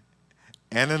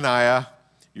 Ananiah,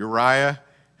 Uriah,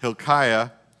 Hilkiah,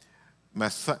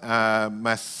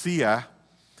 Maaseiah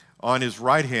on his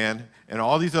right hand, and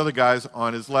all these other guys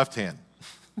on his left hand.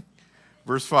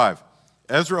 Verse 5.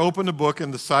 Ezra opened the book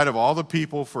in the sight of all the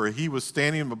people, for he was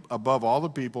standing above all the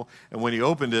people, and when he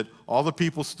opened it, all the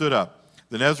people stood up.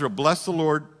 Then Ezra blessed the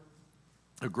Lord,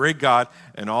 a great God,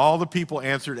 and all the people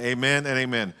answered, Amen and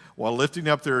Amen, while lifting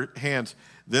up their hands.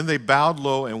 Then they bowed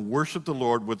low and worshiped the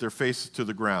Lord with their faces to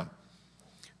the ground.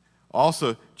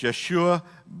 Also, Jeshua,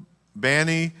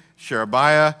 Bani,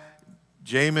 Sherebiah,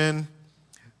 Jamin,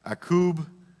 Akub,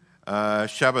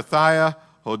 Shabbathiah,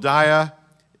 Hodiah,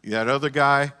 that other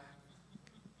guy,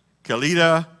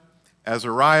 Kelida,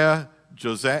 Azariah,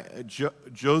 Jozabad,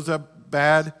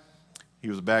 he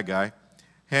was a bad guy,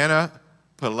 Hannah,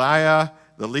 Peliah.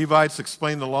 The Levites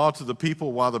explained the law to the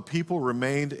people while the people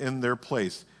remained in their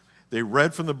place. They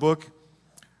read from the book,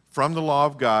 from the law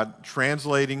of God,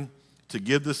 translating to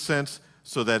give the sense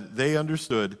so that they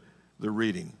understood the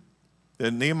reading.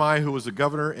 Then Nehemiah, who was the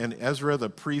governor, and Ezra, the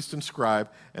priest and scribe,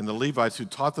 and the Levites who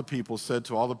taught the people, said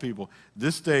to all the people,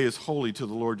 This day is holy to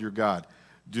the Lord your God.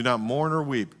 Do not mourn or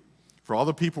weep. For all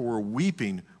the people were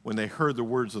weeping when they heard the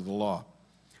words of the law.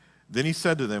 Then he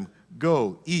said to them,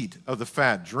 Go, eat of the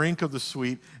fat, drink of the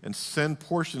sweet, and send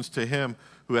portions to him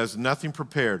who has nothing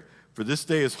prepared. For this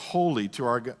day is holy to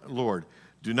our Lord.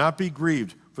 Do not be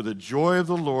grieved, for the joy of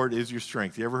the Lord is your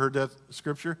strength. You ever heard that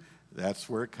scripture? That's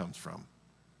where it comes from.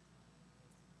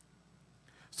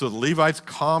 So the Levites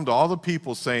calmed all the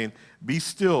people, saying, Be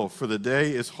still, for the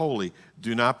day is holy.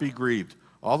 Do not be grieved.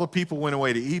 All the people went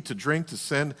away to eat, to drink, to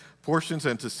send portions,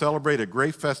 and to celebrate a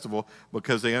great festival,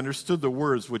 because they understood the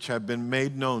words which had been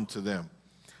made known to them.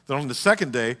 Then on the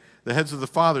second day, the heads of the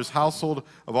fathers' household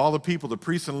of all the people, the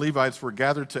priests and Levites, were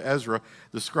gathered to Ezra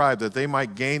the scribe, that they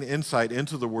might gain insight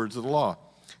into the words of the law.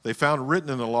 They found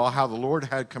written in the law how the Lord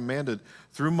had commanded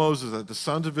through Moses that the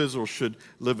sons of Israel should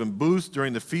live in booths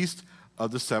during the feast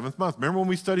of the 7th month. Remember when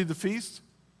we studied the feast?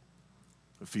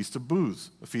 The Feast of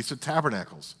Booths, the Feast of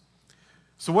Tabernacles.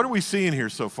 So what are we seeing here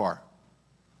so far?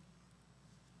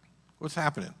 What's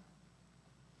happening?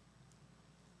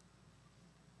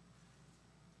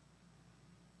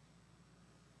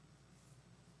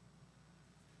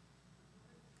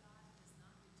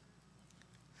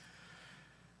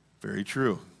 Very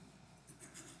true.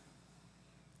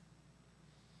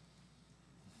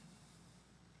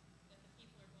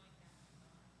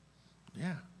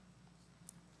 Yeah.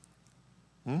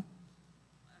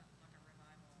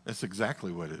 That's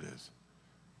exactly what it is.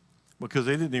 Because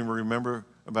they didn't even remember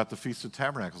about the Feast of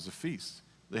Tabernacles, the feast.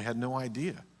 They had no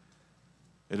idea.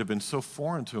 It had been so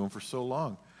foreign to them for so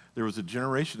long. There was a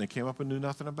generation that came up and knew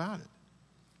nothing about it.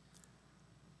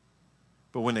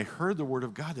 But when they heard the word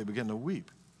of God, they began to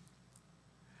weep.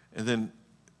 And then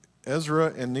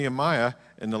Ezra and Nehemiah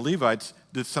and the Levites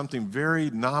did something very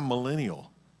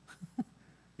non-millennial.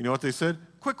 You know what they said?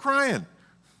 Quit crying.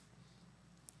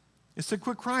 They said,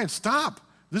 quit crying. Stop.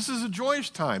 This is a joyous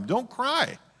time. Don't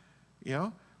cry. You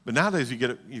know? But nowadays, you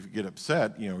get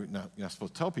upset. You know, you're not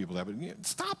supposed to tell people that, but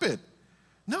stop it.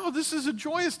 No, this is a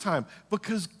joyous time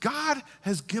because God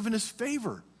has given us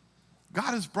favor.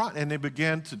 God has brought, and they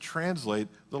began to translate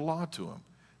the law to him.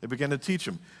 They began to teach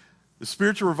him. The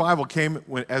spiritual revival came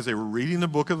as they were reading the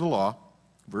book of the law,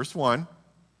 verse 1.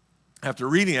 After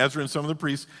reading, Ezra and some of the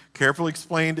priests carefully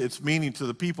explained its meaning to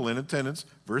the people in attendance,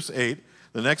 verse 8.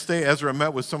 The next day, Ezra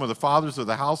met with some of the fathers of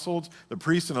the households, the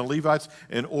priests and the Levites,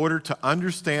 in order to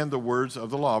understand the words of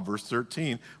the law, verse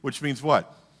 13, which means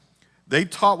what? They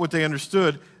taught what they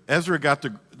understood. Ezra got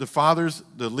the fathers,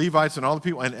 the Levites, and all the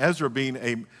people, and Ezra being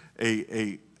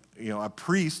a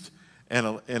priest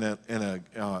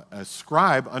a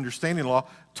scribe understanding law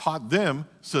taught them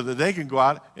so that they can go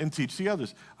out and teach the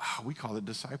others. We call it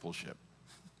discipleship.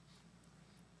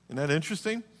 Isn't that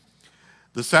interesting?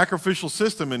 The sacrificial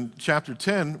system in chapter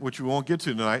 10, which we won't get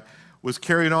to tonight, was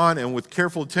carried on and with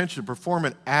careful attention to perform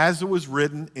it as it was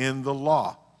written in the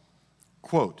law.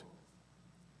 Quote,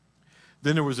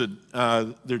 then there was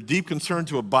their deep concern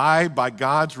to abide by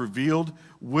God's revealed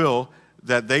will,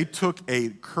 that they took a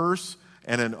curse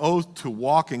and an oath to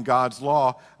walk in God's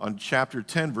law on chapter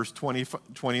 10, verse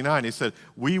 29. He said,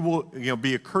 we will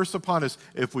be a curse upon us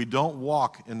if we don't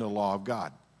walk in the law of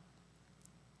God.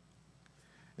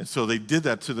 And so they did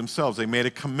that to themselves. They made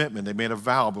a commitment. They made a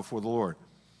vow before the Lord.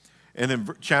 And in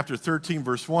chapter 13,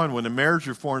 verse 1, when the marriage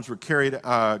reforms were carried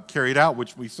out,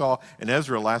 which we saw in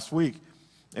Ezra last week,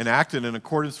 and acted in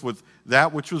accordance with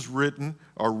that which was written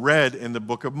or read in the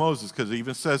book of Moses, because it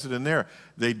even says it in there.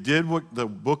 They did what the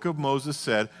book of Moses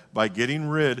said by getting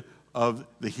rid of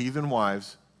the heathen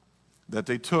wives that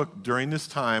they took during this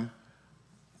time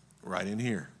right in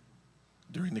here,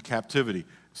 during the captivity,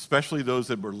 especially those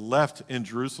that were left in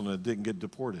Jerusalem that didn't get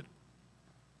deported.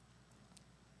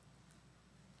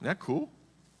 Isn't that cool?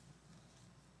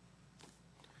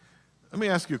 Let me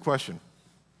ask you a question.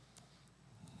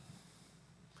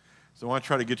 So I want to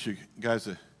try to get you guys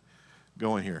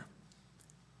going here.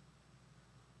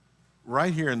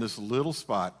 Right here in this little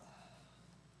spot,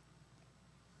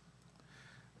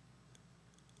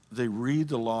 they read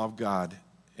the law of God,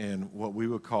 and what we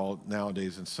would call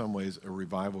nowadays, in some ways, a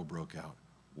revival broke out.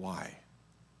 Why?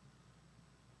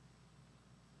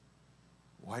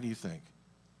 Why do you think?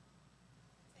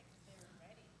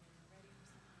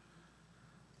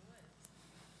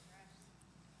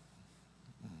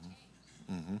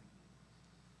 Mm-hmm.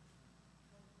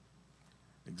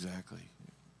 Exactly.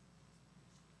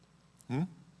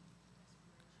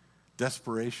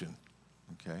 Desperation.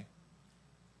 Okay.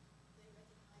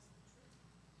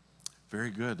 Very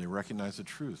good. They recognize the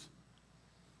truth.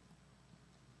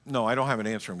 No, I don't have an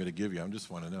answer I'm going to give you. I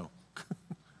just want to know.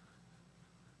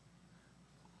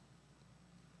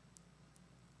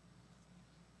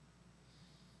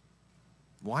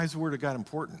 Why is the Word of God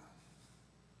important?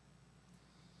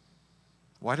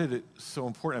 Why did it so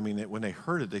important? I mean, when they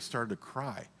heard it, they started to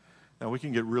cry. Now, we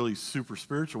can get really super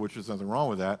spiritual, which is nothing wrong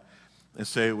with that, and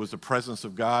say it was the presence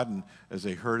of God, and as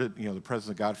they heard it, the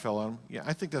presence of God fell on them. Yeah,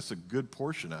 I think that's a good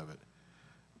portion of it.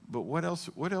 But what else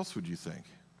would you think?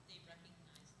 They recognized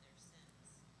their sins.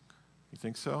 You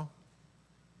think so?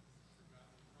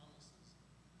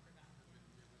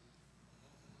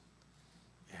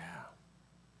 Yeah.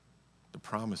 The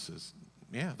promises.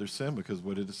 Yeah, their sin, because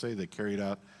what did it say? They carried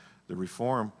out the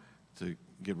reform to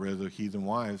get rid of the heathen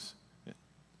wives,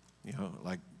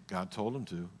 like God told them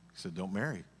to. He said, don't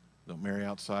marry. Don't marry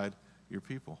outside your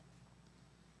people.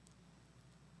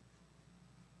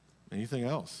 Anything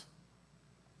else?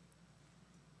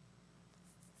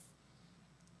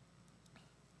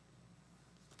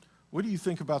 What do you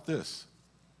think about this?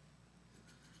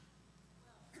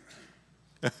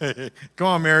 Come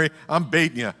on, Mary. I'm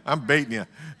baiting you.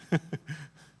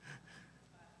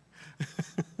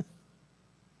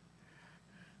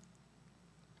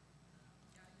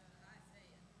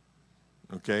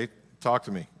 Okay, talk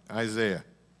to me. Isaiah.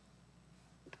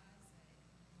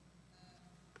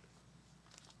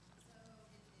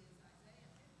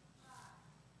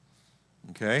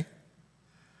 Okay.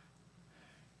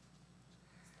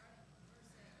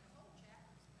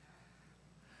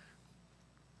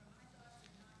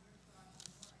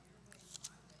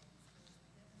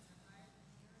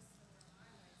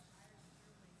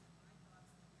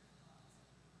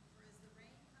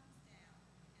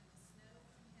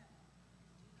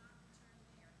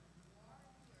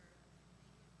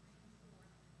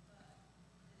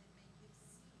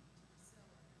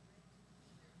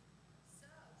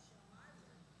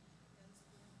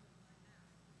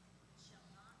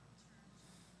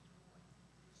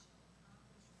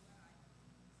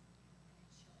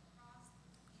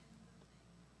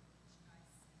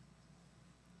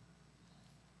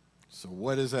 So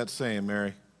what is that saying, Mary?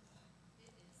 It is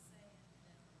saying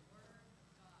that the Word of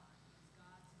God is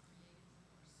God's creative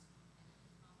force, and it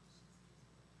accomplishes His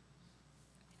will.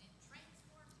 And it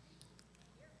transforms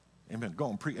people. Amen. Go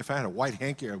on. If I had a white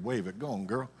hanky, I'd wave it. Go on,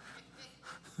 girl.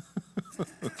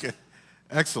 Okay.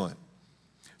 Excellent.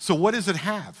 So what does it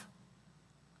have?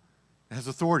 It has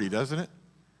authority, doesn't it?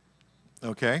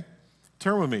 Okay.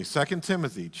 Turn with me. 2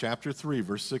 Timothy chapter 3,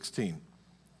 verse 16.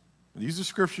 These are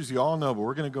scriptures you all know, but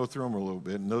we're going to go through them a little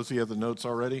bit. And those of you have the notes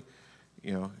already,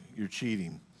 you're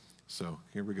cheating. So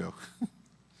here we go,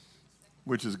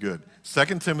 which is good. 2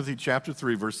 Timothy chapter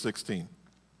 3, verse 16.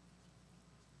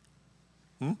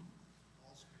 Come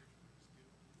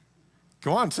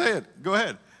on, say it. Go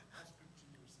ahead.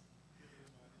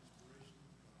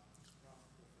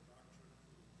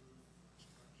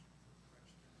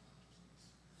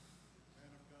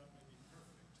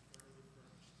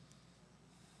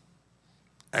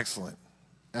 Excellent.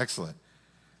 Excellent.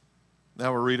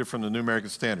 Now we'll read it from the New American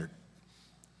Standard.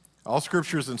 All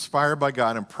Scripture is inspired by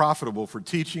God and profitable for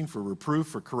teaching, for reproof,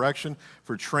 for correction,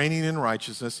 for training in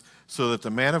righteousness, so that the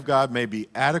man of God may be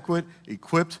adequate,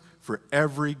 equipped for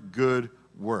every good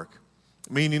work.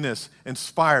 Meaning this,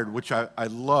 inspired, which I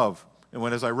love. And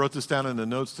as I wrote this down in the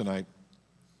notes tonight,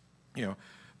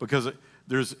 because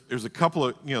there's a couple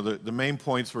of, the main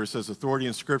points where it says authority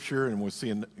in Scripture, and we're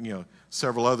seeing,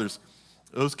 several others.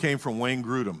 Those came from Wayne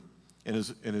Grudem in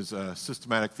his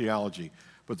systematic theology.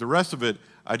 But the rest of it,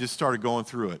 I just started going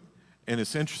through it. And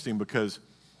it's interesting because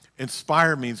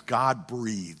inspire means God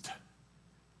breathed.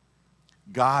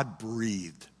 God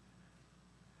breathed.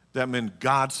 That meant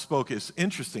God spoke. It's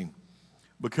interesting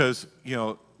because,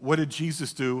 what did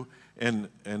Jesus do in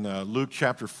Luke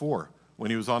chapter 4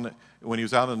 when he was out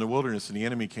in the wilderness and the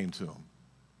enemy came to him?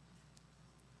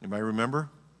 Anybody remember?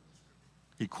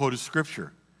 He quoted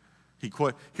Scripture.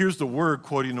 Here's the Word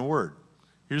quoting the Word.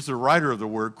 Here's the writer of the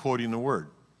Word quoting the Word,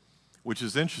 which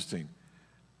is interesting.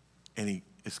 And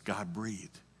it's God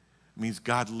breathed. It means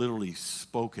God literally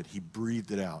spoke it. He breathed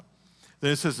it out.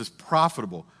 Then it says it's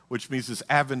profitable, which means it's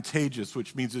advantageous,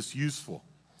 which means it's useful.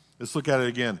 Let's look at it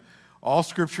again. All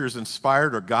Scripture is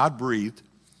inspired or God-breathed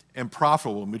and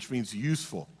profitable, which means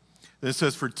useful. Then it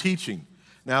says for teaching.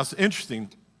 Now it's interesting.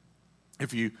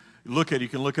 If you look at it, you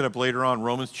can look it up later on,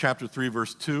 Romans chapter 3,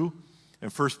 verse 2.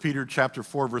 And 1 Peter chapter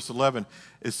 4, verse 11,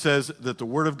 it says that the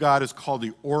Word of God is called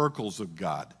the oracles of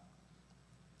God.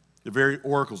 The very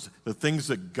oracles, the things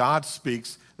that God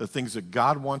speaks, the things that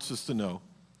God wants us to know.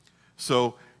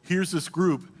 So here's this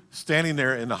group standing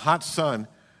there in the hot sun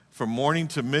from morning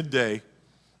to midday,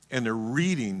 and they're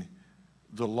reading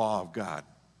the law of God,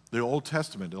 the Old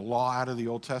Testament, the law out of the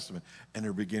Old Testament, and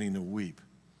they're beginning to weep.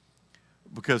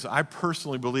 Because I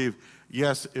personally believe,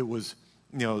 yes, it was,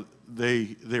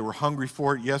 they were hungry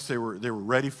for it. Yes, they were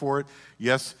ready for it.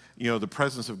 Yes, the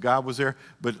presence of God was there.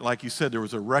 But like you said, there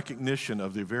was a recognition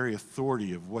of the very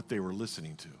authority of what they were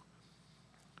listening to.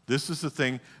 This is the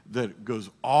thing that goes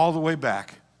all the way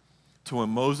back to when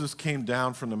Moses came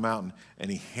down from the mountain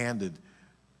and he handed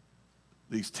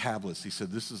these tablets. He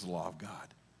said, this is the law of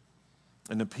God.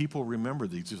 And the people remember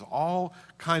these. There's all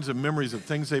kinds of memories of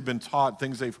things they've been taught,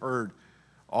 things they've heard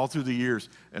all through the years.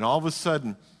 And all of a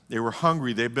sudden, they were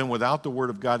hungry. They've been without the Word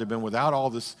of God. They've been without all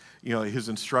this, His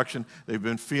instruction. They've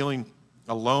been feeling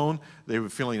alone. They were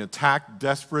feeling attacked,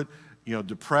 desperate,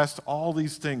 depressed, all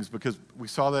these things. Because we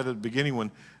saw that at the beginning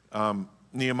when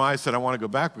Nehemiah said, I want to go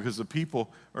back because the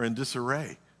people are in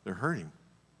disarray. They're hurting.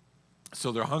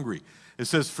 So they're hungry. It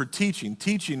says for teaching.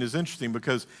 Teaching is interesting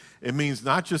because it means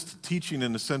not just teaching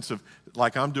in the sense of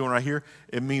like I'm doing right here.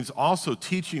 It means also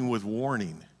teaching with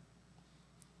warning.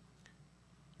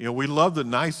 We love the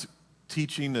nice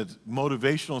teaching, that's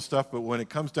motivational stuff, but when it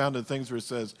comes down to things where it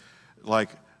says, like,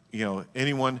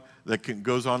 anyone that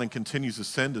goes on and continues to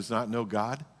sin does not know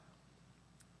God,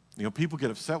 people get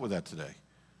upset with that today.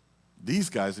 These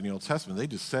guys in the Old Testament, they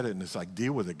just said it, and it's like,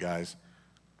 deal with it, guys.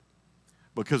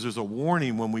 Because there's a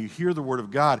warning when we hear the Word of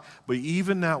God, but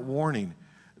even that warning,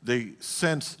 they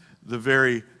sense the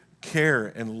very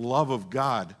care and love of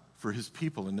God for His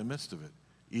people in the midst of it.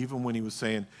 Even when He was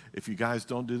saying, if you guys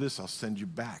don't do this, I'll send you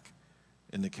back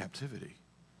into captivity.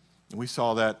 And we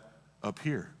saw that up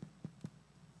here.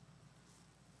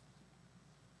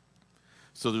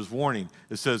 So there's warning.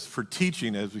 It says for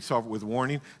teaching, as we saw with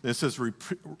warning. Then it says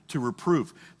to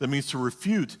reproof. That means to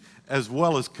refute as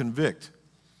well as convict.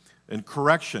 And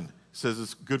correction says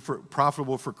it's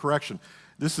profitable for correction.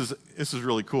 This is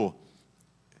really cool.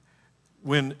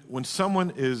 When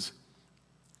someone is,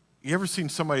 you ever seen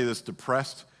somebody that's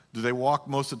depressed? Do they walk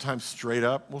most of the time straight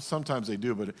up? Well, sometimes they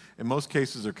do, but in most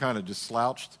cases they're kind of just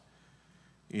slouched,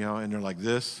 and they're like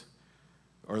this,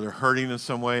 or they're hurting in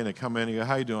some way, and they come in and go,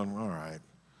 how you doing? All right,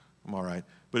 I'm all right.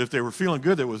 But if they were feeling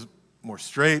good, it was more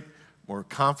straight, more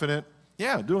confident.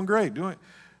 Yeah, doing great.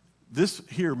 This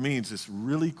here means it's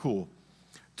really cool.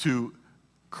 To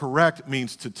correct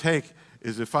means to take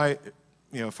is if I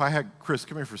had Chris,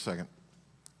 come here for a second.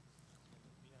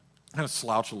 Kind of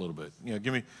slouch a little bit.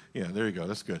 There you go.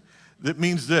 That's good. That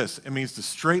means this. It means to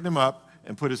straighten him up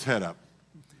and put his head up.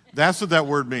 That's what that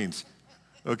word means.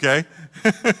 Okay?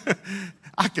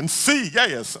 I can see.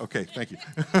 Yes. Okay, thank you.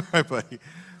 All right, buddy.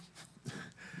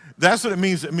 That's what it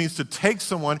means. It means to take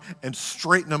someone and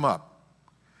straighten them up.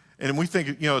 And we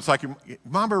think, it's like your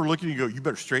mom ever look at you and go, you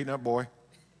better straighten up, boy.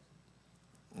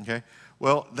 Okay?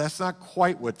 Well, that's not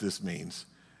quite what this means.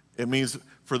 It means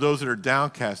for those that are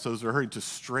downcast, those that are hurting, to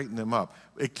straighten them up.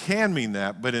 It can mean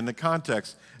that, but in the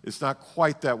context, it's not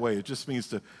quite that way. It just means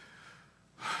to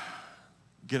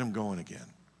get them going again.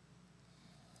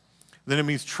 Then it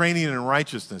means training in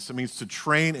righteousness. It means to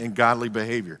train in godly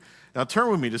behavior. Now turn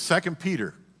with me to 2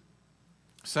 Peter.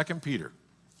 2 Peter.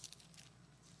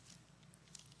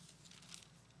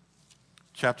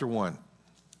 Chapter 1.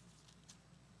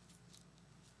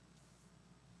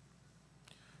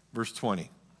 Verse 20.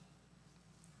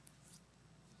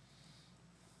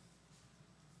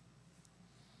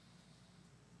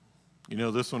 You know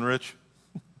this one, Rich?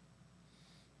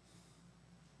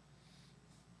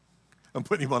 I'm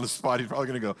putting him on the spot. He's probably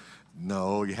going to go,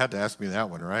 no, you had to ask me that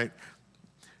one, right?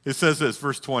 It says this,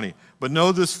 verse 20. But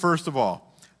know this first of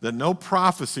all, that no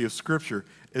prophecy of Scripture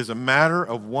is a matter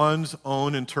of one's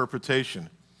own interpretation.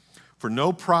 For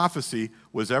no prophecy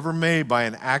was ever made by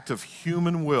an act of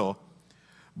human will,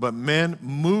 but men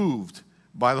moved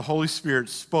by the Holy Spirit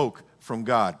spoke from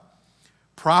God.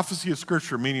 Prophecy of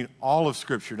Scripture, meaning all of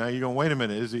Scripture. Now you're going, wait a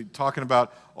minute, is he talking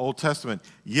about Old Testament?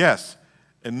 Yes,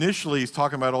 initially he's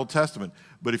talking about Old Testament.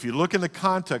 But if you look in the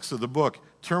context of the book,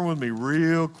 turn with me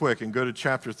real quick and go to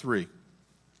chapter 3.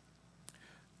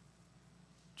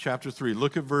 Chapter 3,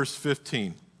 look at verse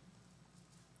 15.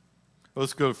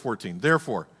 Let's go to 14.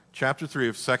 Therefore, chapter 3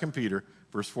 of 2 Peter,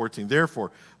 verse 14.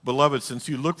 Therefore, beloved, since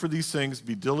you look for these things,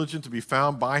 be diligent to be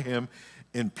found by him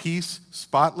in peace,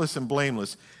 spotless and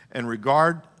blameless, and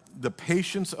regard the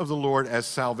patience of the Lord as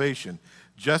salvation,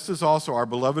 just as also our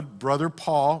beloved brother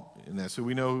Paul, and that's who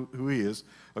we know who he is,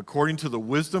 according to the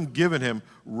wisdom given him,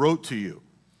 wrote to you.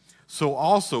 So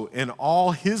also in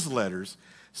all his letters,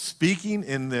 speaking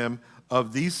in them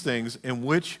of these things, in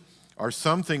which are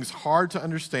some things hard to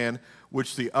understand,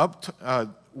 which the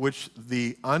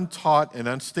untaught and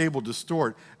unstable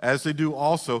distort, as they do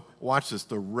also, watch this,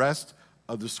 the rest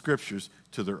of the Scriptures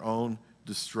to their own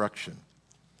destruction.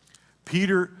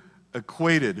 Peter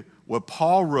equated what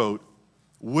Paul wrote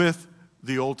with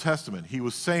the Old Testament. He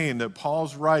was saying that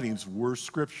Paul's writings were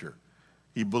Scripture.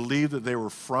 He believed that they were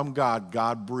from God,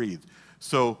 God-breathed.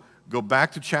 So go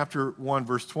back to chapter 1,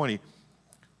 verse 20,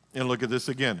 and look at this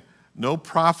again. No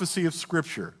prophecy of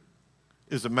Scripture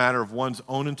is a matter of one's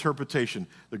own interpretation.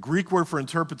 The Greek word for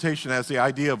interpretation has the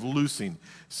idea of loosing,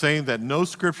 saying that no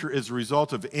Scripture is a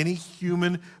result of any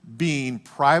human being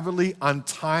privately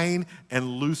untying and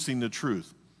loosing the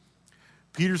truth.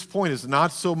 Peter's point is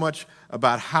not so much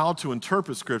about how to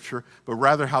interpret Scripture, but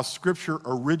rather how Scripture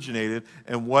originated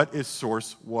and what its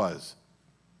source was.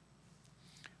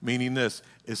 Meaning this,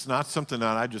 it's not something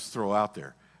that I just throw out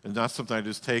there. It's not something I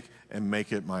just take and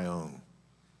make it my own.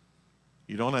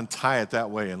 You don't untie it that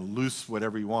way and loose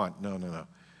whatever you want. No, no, no.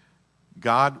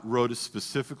 God wrote it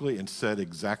specifically and said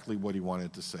exactly what he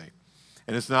wanted to say.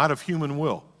 And it's not of human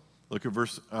will. Look at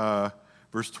verse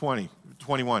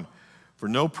 21. For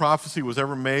no prophecy was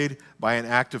ever made by an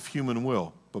act of human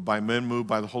will, but by men moved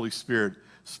by the Holy Spirit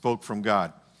spoke from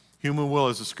God. Human will,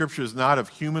 as the Scripture, is not of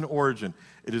human origin.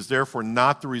 It is therefore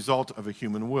not the result of a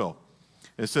human will.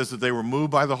 It says that they were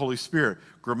moved by the Holy Spirit.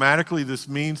 Grammatically, this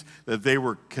means that they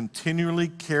were continually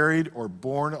carried or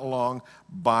borne along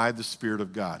by the Spirit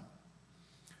of God.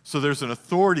 So there's an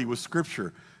authority with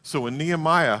Scripture. So when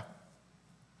Nehemiah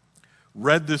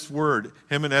read this word,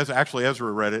 him and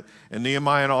Ezra read it, and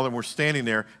Nehemiah and all of them were standing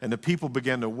there, and the people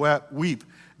began to weep.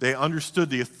 They understood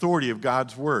the authority of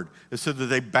God's word. It said that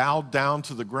they bowed down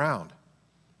to the ground.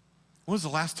 When was the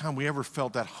last time we ever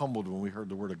felt that humbled when we heard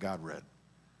the word of God read?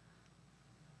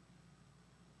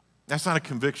 That's not a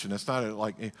conviction. That's not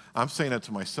I'm saying that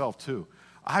to myself too.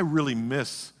 I really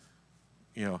miss,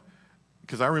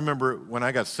 because I remember when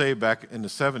I got saved back in the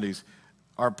 70s,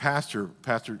 our pastor,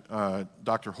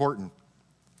 Dr. Horton,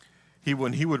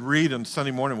 when he would read on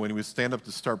Sunday morning when he would stand up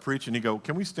to start preaching, he'd go,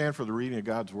 can we stand for the reading of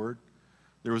God's word?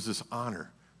 There was this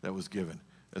honor that was given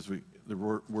as the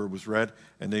word was read,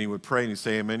 and then he would pray and he'd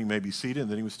say amen, he may be seated, and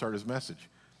then he would start his message.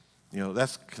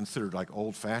 That's considered like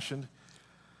old-fashioned.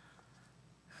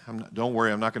 Don't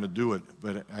worry, I'm not going to do it,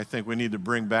 but I think we need to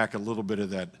bring back a little bit of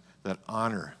that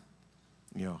honor,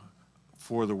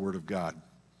 for the Word of God.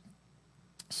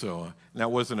 So, and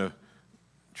that wasn't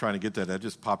trying to get that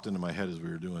just popped into my head as we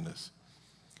were doing this.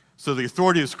 So the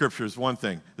authority of Scripture is one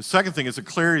thing. The second thing is the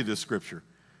clarity of the Scripture.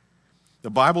 The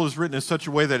Bible is written in such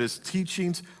a way that its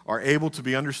teachings are able to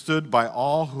be understood by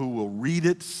all who will read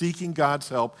it, seeking God's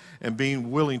help and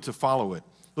being willing to follow it.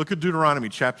 Look at Deuteronomy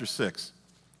chapter 6.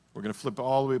 We're going to flip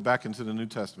all the way back into the New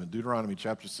Testament. Deuteronomy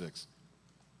chapter 6.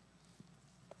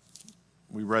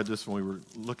 We read this when we were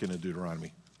looking at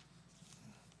Deuteronomy.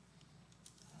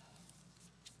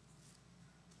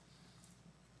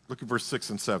 Look at verse 6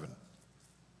 and 7.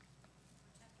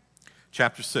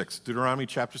 Chapter 6, Deuteronomy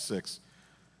chapter 6,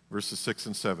 verses 6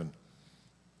 and 7.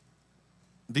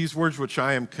 These words which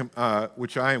I am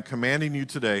commanding you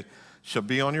today shall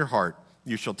be on your heart.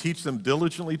 You shall teach them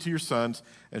diligently to your sons,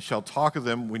 and shall talk of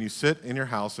them when you sit in your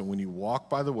house, and when you walk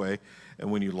by the way, and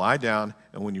when you lie down,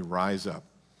 and when you rise up.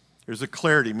 There's a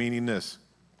clarity, meaning this.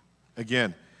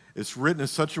 Again, it's written in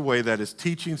such a way that his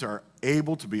teachings are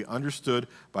able to be understood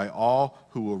by all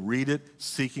who will read it,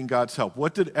 seeking God's help.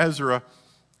 What did Ezra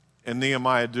and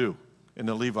Nehemiah do, and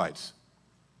the Levites?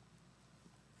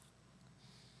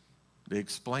 They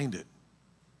explained it.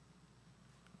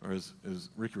 Or as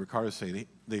Ricky Ricardo say,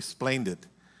 they explained it.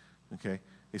 Okay?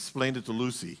 They explained it to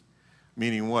Lucy.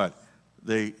 Meaning what?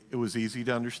 It was easy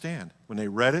to understand. When they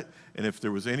read it, and if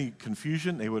there was any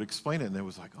confusion, they would explain it, and it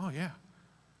was like, oh yeah.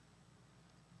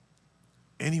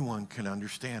 Anyone can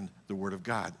understand the Word of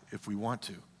God if we want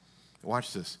to.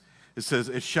 Watch this. It says,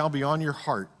 it shall be on your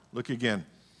heart. Look again.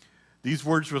 These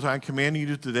words which I am commanding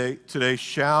you today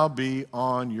shall be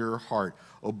on your heart.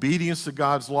 Obedience to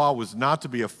God's law was not to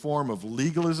be a form of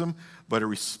legalism, but a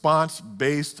response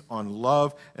based on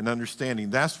love and understanding.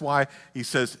 That's why he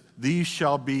says, these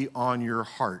shall be on your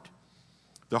heart.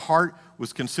 The heart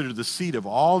was considered the seat of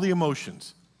all the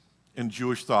emotions in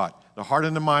Jewish thought. The heart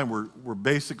and the mind were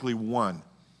basically one.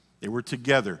 They were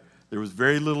together. There was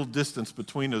very little distance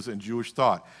between those in Jewish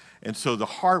thought. And so the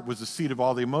heart was the seat of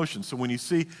all the emotions. So when you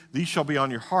see, these shall be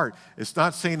on your heart, it's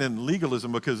not saying in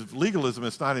legalism, because if legalism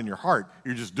is not in your heart,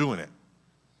 you're just doing it.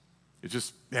 It's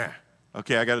just, yeah,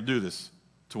 okay, I got to do this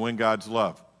to win God's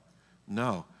love.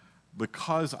 No,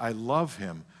 because I love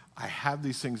him, I have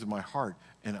these things in my heart,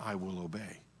 and I will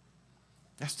obey.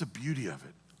 That's the beauty of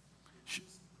it.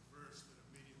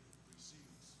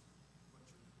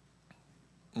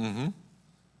 Mm-hmm.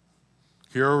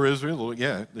 Hear, O Israel,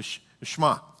 yeah, the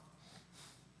Shema.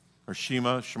 Or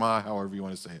Shema, however you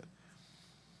want to say it.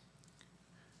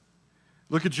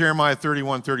 Look at Jeremiah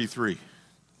 31:33.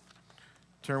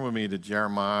 Turn with me to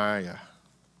Jeremiah.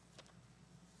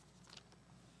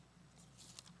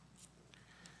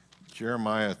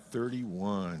 Jeremiah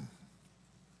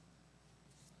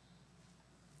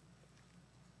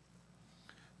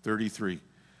 31:33.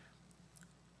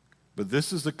 But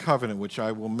this is the covenant which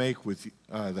I will make with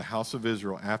the house of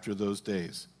Israel after those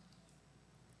days,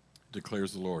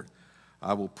 declares the Lord.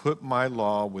 I will put my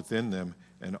law within them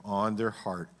and on their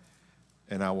heart,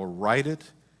 and I will write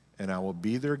it, and I will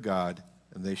be their God,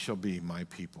 and they shall be my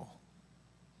people.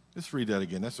 Let's read that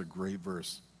again. That's a great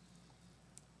verse.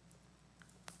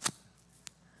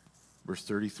 Verse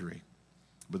 33.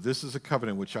 But this is a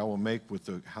covenant which I will make with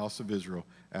the house of Israel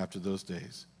after those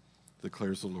days,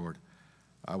 declares the Lord.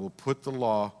 I will put the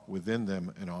law within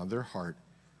them and on their heart.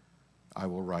 I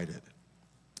will write it,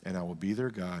 and I will be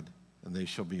their God, and they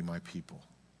shall be my people.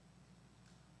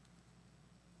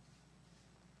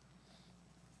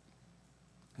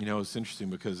 You know, it's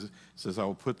interesting because it says, I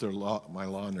will put my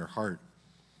law in their heart.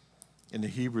 In the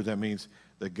Hebrew, that means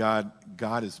that God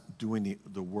is doing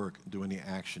the work, doing the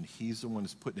action. He's the one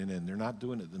that's putting it in. They're not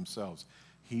doing it themselves.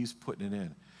 He's putting it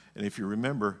in. And if you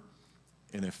remember,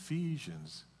 in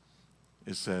Ephesians,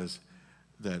 it says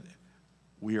that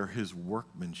we are his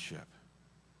workmanship,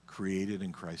 created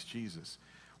in Christ Jesus,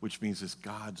 which means it's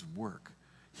God's work.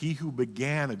 He who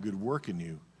began a good work in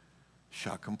you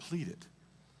shall complete it.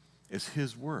 It's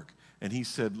his work. And he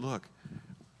said, look,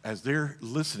 as they're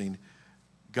listening,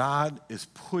 God is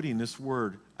putting this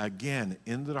word again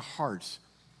into the hearts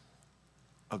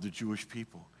of the Jewish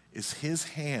people. It's his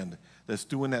hand that's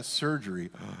doing that surgery.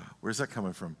 Where's that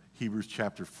coming from? Hebrews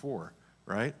chapter 4,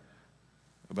 right?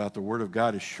 About the word of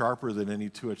God is sharper than any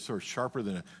two-edged sword, sharper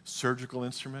than a surgical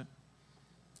instrument.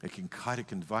 It can cut, it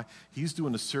can divide. He's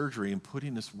doing the surgery and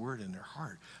putting this word in their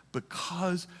heart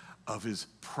because of his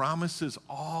promises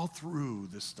all through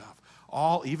this stuff,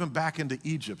 all even back into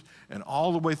Egypt and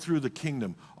all the way through the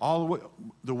kingdom, all the way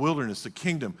the wilderness, the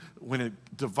kingdom. When it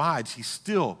divides, he's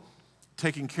still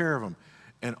taking care of them,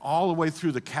 and all the way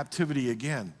through the captivity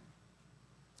again.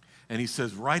 And he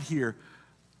says right here,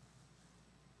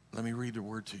 let me read the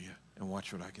word to you and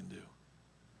watch what I can do.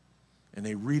 And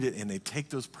they read it and they take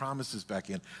those promises back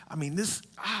in. I mean, this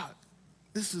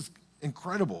is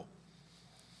incredible.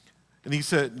 And he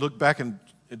said, look back in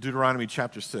Deuteronomy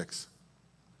chapter 6.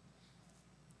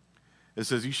 It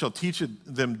says, you shall teach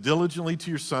them diligently to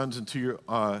your sons and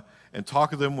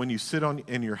talk of them when you sit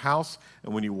in your house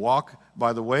and when you walk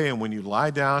by the way and when you lie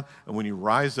down and when you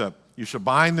rise up. You shall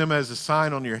bind them as a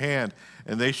sign on your hand,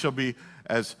 and they shall be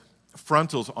as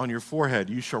frontals on your forehead.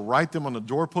 You shall write them on the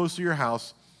doorposts of your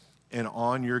house and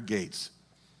on your gates.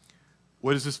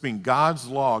 What does this mean? God's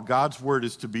law, God's word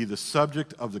is to be the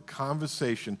subject of the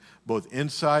conversation both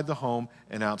inside the home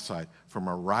and outside, from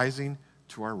our rising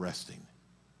to our resting.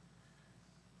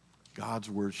 God's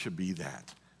word should be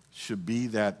that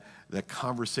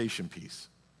conversation piece.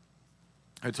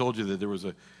 I told you that there was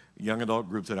a young adult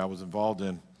group that I was involved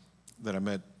in that I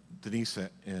met Denise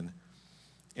in.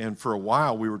 And for a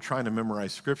while, we were trying to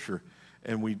memorize Scripture,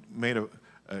 and we made a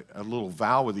little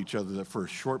vow with each other that for a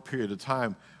short period of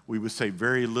time, we would say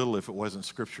very little if it wasn't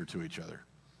Scripture to each other.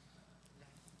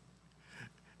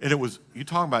 And it was, you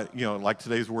talking about, like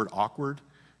today's word, awkward.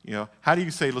 How do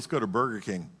you say, let's go to Burger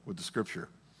King with the Scripture?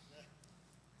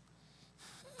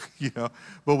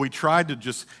 But we tried to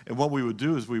just, and what we would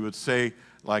do is we would say,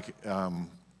 like,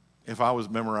 if I was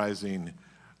memorizing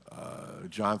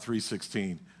John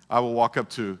 3:16, I would walk up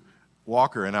to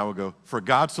Walker and I would go, for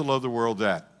God so loved the world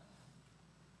that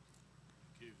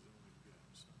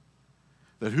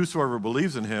whosoever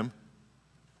believes in him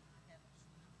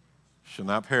shall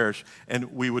not perish.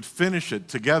 And we would finish it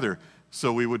together.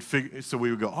 So we would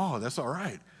go, oh, that's all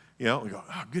right. We go,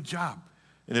 oh, good job.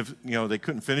 And if, they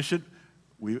couldn't finish it,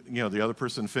 the other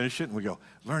person finished it, and we go,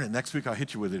 learn it. Next week I'll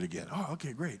hit you with it again. Oh,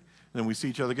 okay, great. And then we see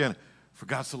each other again. For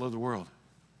God so loved the world.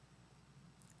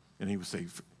 And he would say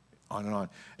on and on.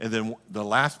 And then the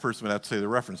last person would have to say the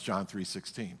reference, John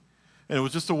 3:16. And it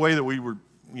was just a way that we were,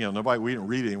 we didn't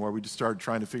read it anymore. We just started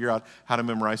trying to figure out how to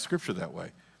memorize Scripture that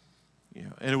way.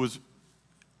 And it was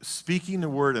speaking the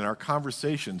word in our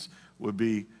conversations would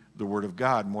be the word of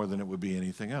God more than it would be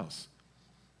anything else,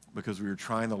 because we were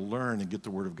trying to learn and get the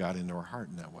word of God into our heart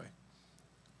in that way.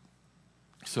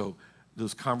 So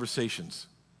those conversations,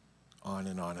 on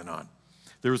and on and on.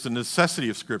 There was the necessity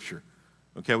of Scripture.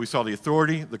 Okay, we saw the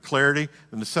authority, the clarity,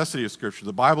 the necessity of Scripture.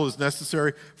 The Bible is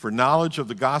necessary for knowledge of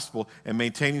the gospel and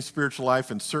maintaining spiritual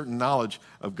life and certain knowledge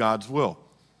of God's will.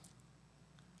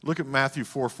 Look at Matthew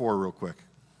 4:4 real quick.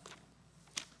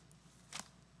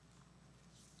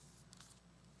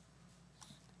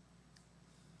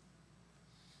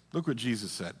 Look what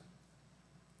Jesus said.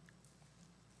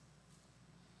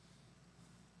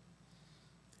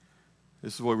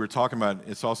 This is what we were talking about.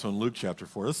 It's also in Luke chapter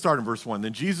 4. Let's start in verse 1.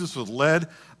 Then Jesus was led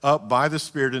up by the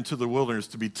Spirit into the wilderness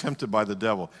to be tempted by the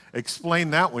devil. Explain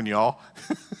that one, y'all.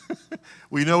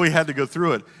 We know he had to go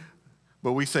through it.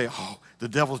 But we say, oh, the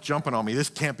devil's jumping on me. This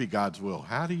can't be God's will.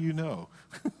 How do you know?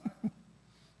 Based on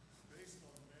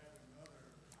that and other,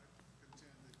 I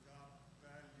contend that God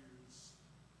values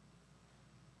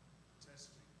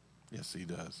testing. Yes, he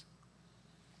does.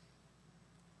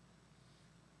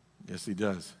 Yes, he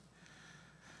does.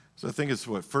 So I think it's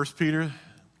 1 Peter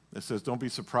that says, don't be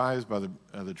surprised by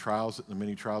the trials, the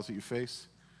many trials that you face,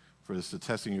 for it's the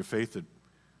testing of your faith that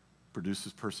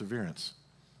produces perseverance.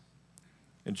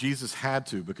 And Jesus had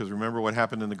to, because remember what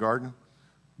happened in the garden?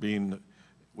 Being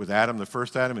with Adam, the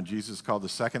first Adam, and Jesus called the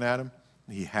second Adam.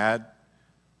 He had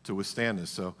to withstand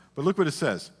this. But look what it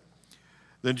says.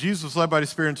 Then Jesus was led by the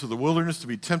Spirit into the wilderness to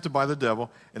be tempted by the devil,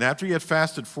 and after he had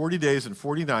fasted 40 days and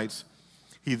 40 nights,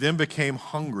 he then became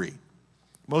hungry.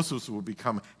 Most of us will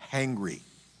become hangry.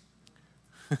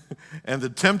 And the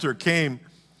tempter came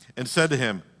and said to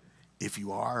him, if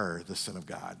you are the Son of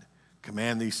God,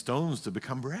 command these stones to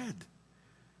become bread.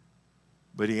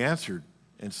 But he answered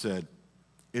and said,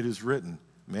 it is written,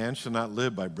 man shall not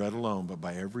live by bread alone, but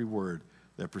by every word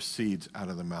that proceeds out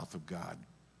of the mouth of God.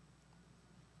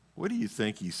 What do you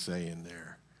think he's saying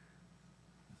there?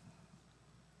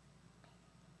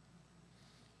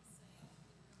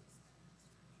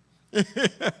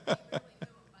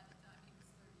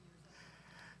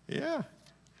 Yeah.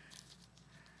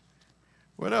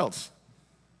 What else?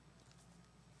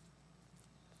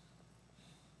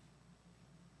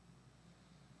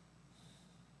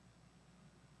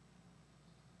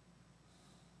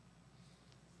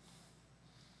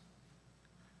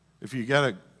 If you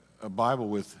got a Bible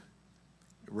with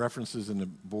references in the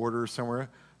border somewhere,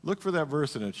 look for that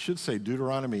verse, and it should say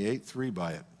Deuteronomy 8:3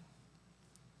 by it.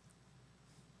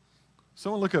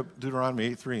 Someone look up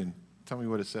Deuteronomy 8:3 and tell me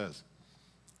what it says.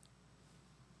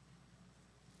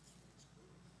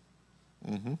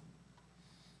 Mm-hmm.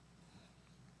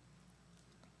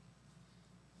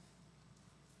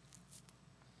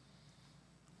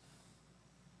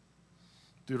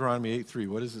 Deuteronomy 8:3,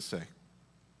 what does it say?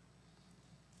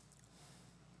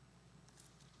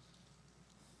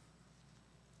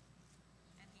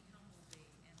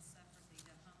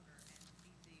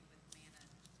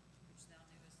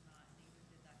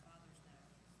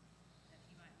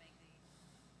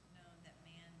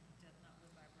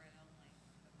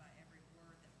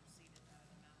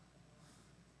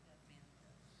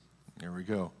 There we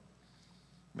go.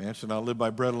 Man shall not live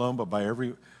by bread alone, but by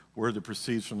every word that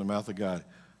proceeds from the mouth of God.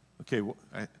 Okay,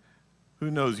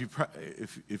 who knows?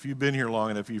 If you've been here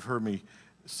long enough, you've heard me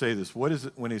say this. What is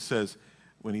it when he said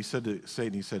to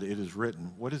Satan, he said, "It is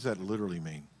written"? What does that literally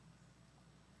mean?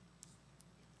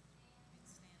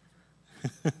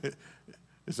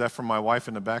 Is that from my wife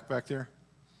in the back there?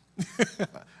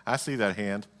 I see that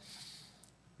hand.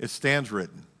 It stands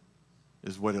written,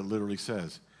 is what it literally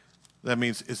says. That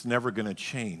means it's never going to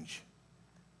change.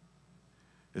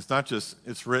 It's not just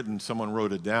it's written, someone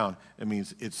wrote it down. It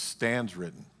means it stands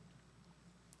written.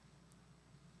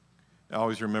 I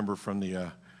always remember from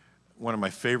the one of my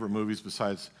favorite movies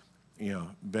besides,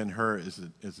 Ben-Hur is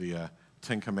the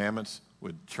Ten Commandments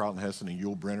with Charlton Heston and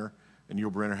Yul Brynner. And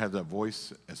Yul Brynner had that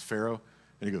voice as Pharaoh.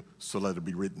 And he goes, "So let it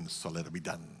be written, so let it be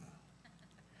done."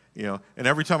 And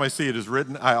every time I see it as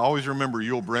written, I always remember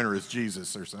Yul Brynner as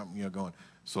Jesus or something, going,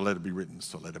 "So let it be written,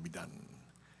 so let it be done."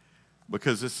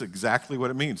 Because it's exactly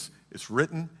what it means. It's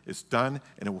written, it's done,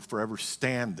 and it will forever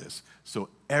stand this. So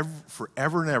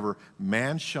forever and ever,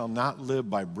 man shall not live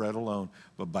by bread alone,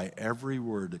 but by every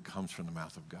word that comes from the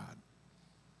mouth of God.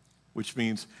 Which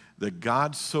means that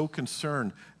God's so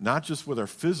concerned, not just with our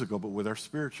physical, but with our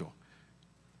spiritual.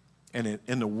 And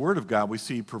in the Word of God, we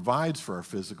see He provides for our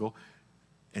physical,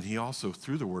 and He also,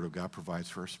 through the Word of God, provides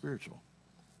for our spiritual.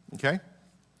 Okay?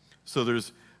 So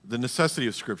there's the necessity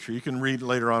of Scripture. You can read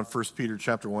later on 1 Peter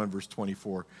chapter 1, verse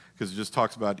 24, because it just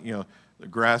talks about, the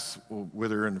grass will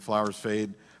wither and the flowers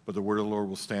fade, but the Word of the Lord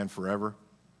will stand forever,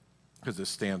 because it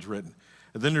stands written.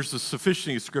 And then there's the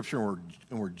sufficiency of Scripture,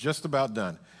 and we're just about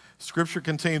done. Scripture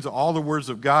contains all the words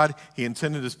of God He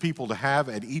intended His people to have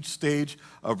at each stage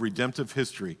of redemptive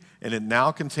history. And it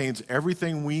now contains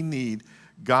everything we need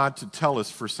God to tell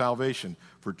us for salvation,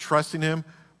 for trusting Him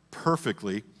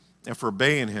perfectly, and for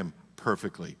obeying Him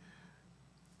perfectly.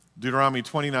 Deuteronomy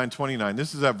 29:29.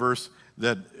 This is that verse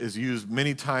that is used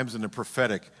many times in the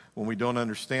prophetic when we don't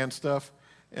understand stuff.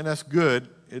 And that's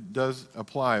good. It does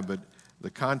apply, but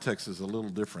the context is a little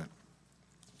different.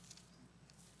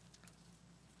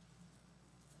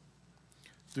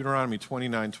 Deuteronomy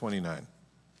 29:29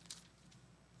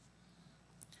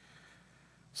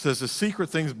 says, "The secret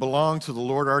things belong to the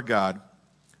Lord our God,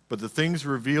 but the things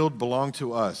revealed belong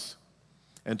to us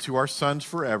and to our sons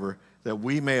forever, that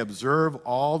we may observe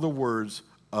all the words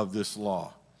of this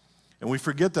law." And we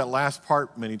forget that last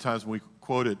part many times when we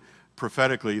quote it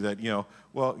prophetically, that,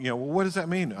 well, what does that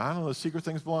mean? I don't know, the secret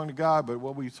things belong to God, but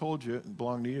what we told you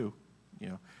belong to you.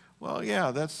 Well,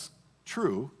 yeah, that's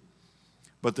true.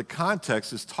 But the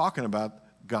context is talking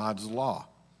about God's law.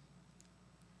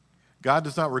 God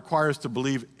does not require us to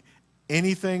believe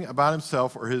anything about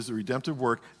Himself or His redemptive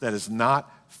work that is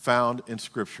not found in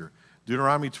Scripture.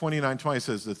 Deuteronomy 29:20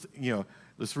 says,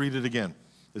 let's read it again.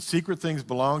 "The secret things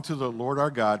belong to the Lord our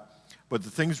God, but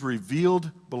the things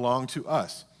revealed belong to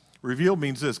us." Revealed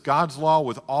means this: God's law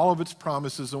with all of its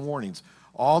promises and warnings,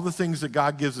 all the things that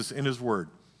God gives us in His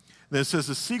Word. Then it says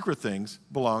the secret things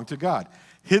belong to God.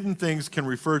 Hidden things can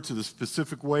refer to the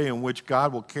specific way in which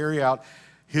God will carry out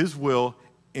His will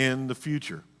in the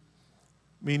future.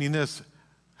 Meaning this: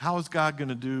 how is God going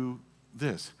to do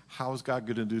this? How is God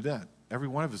going to do that? Every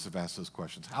one of us have asked those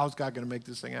questions. How is God going to make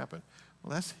this thing happen?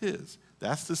 Well, that's His.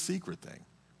 That's the secret thing.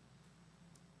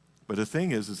 But the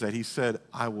thing is that He said,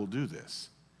 "I will do this."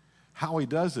 How He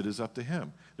does it is up to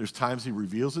Him. There's times He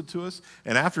reveals it to us,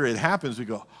 and after it happens, we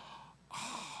go,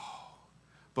 "Oh."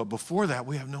 But before that,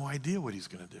 we have no idea what He's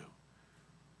going to do.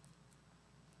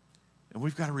 And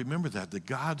we've got to remember that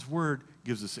God's Word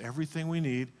gives us everything we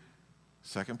need,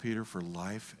 2 Peter, for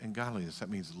life and godliness. That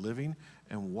means living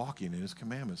and walking in His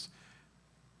commandments.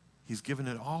 He's given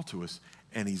it all to us,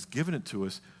 and He's given it to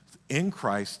us in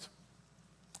Christ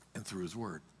and through His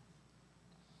Word.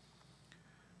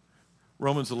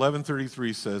 Romans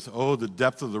 11:33 says, "Oh, the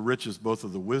depth of the riches, both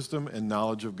of the wisdom and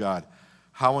knowledge of God.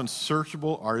 How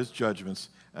unsearchable are His judgments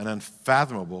and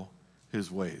unfathomable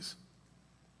His ways."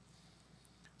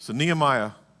 So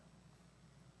Nehemiah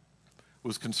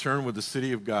was concerned with the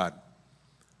city of God.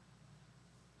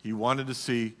 He wanted to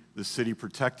see the city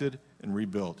protected and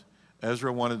rebuilt.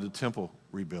 Ezra wanted the temple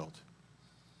rebuilt.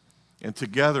 And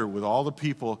together with all the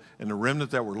people and the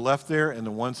remnant that were left there and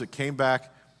the ones that came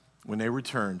back when they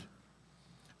returned,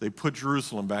 they put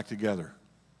Jerusalem back together.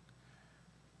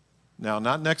 Now,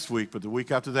 not next week, but the week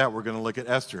after that, we're going to look at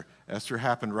Esther. Esther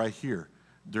happened right here,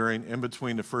 in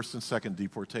between the first and second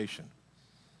deportation.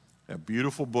 That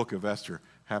beautiful book of Esther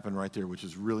happened right there, which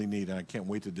is really neat, and I can't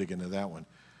wait to dig into that one.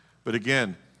 But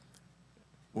again,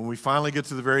 when we finally get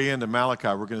to the very end of Malachi,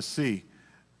 we're going to see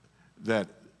that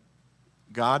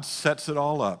God sets it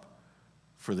all up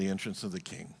for the entrance of the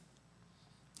king.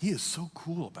 He is so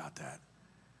cool about that.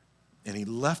 And he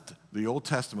left the Old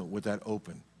Testament with that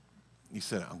open. He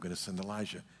said, I'm going to send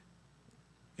Elijah,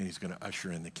 and he's going to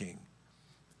usher in the king.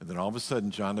 And then all of a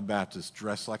sudden, John the Baptist,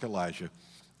 dressed like Elijah,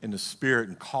 in the spirit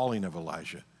and calling of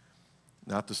Elijah.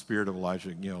 Not the spirit of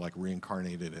Elijah, like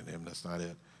reincarnated in him. That's not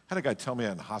it. I had a guy tell me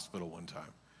that in the hospital one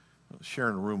time. I was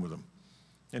sharing a room with him.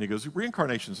 And he goes,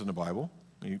 reincarnation's in the Bible.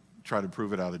 And he tried to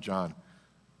prove it out of John.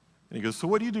 And he goes, so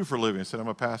what do you do for a living? I said, I'm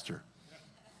a pastor.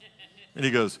 And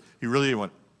he goes, he really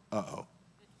went, uh-oh.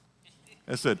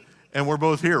 I said, and we're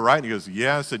both here, right? And he goes,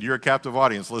 yeah. I said, you're a captive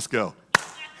audience. Let's go.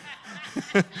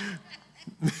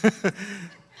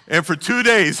 And for 2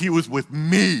 days, he was with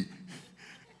me.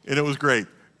 And it was great.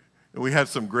 And we had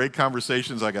some great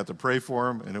conversations. I got to pray for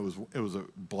him, and it was a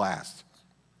blast.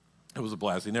 It was a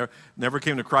blast. He never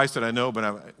came to Christ that I know,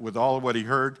 but with all of what he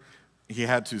heard, he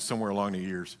had to somewhere along the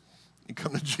years. He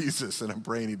come to Jesus, and I'm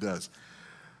praying he does.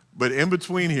 But in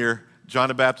between here, John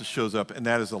the Baptist shows up, and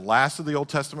that is the last of the Old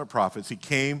Testament prophets. He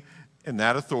came in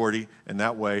that authority and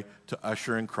that way to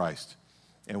usher in Christ.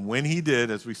 And when he did,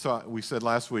 as we said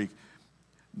last week,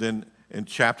 then in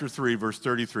chapter 3, verse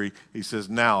 33, he says,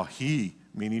 now he,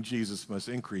 meaning Jesus, must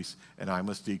increase and I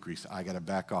must decrease. I got to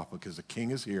back off because the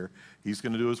king is here. He's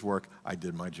going to do his work. I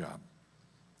did my job.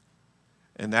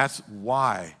 And that's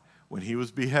why when he was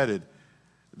beheaded,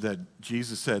 that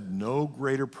Jesus said no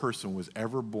greater person was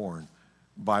ever born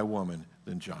by woman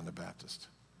than John the Baptist.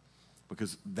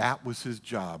 Because that was his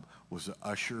job, was to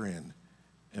usher in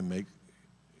and make,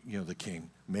 the king,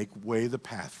 make way the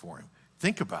path for him.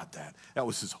 Think about that. That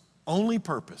was his only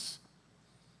purpose.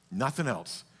 Nothing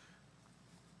else.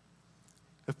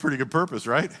 That's a pretty good purpose,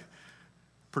 right?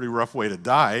 Pretty rough way to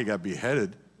die. He got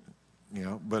beheaded,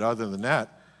 But other than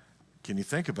that, can you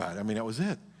think about it? I mean, that was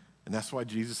it. And that's why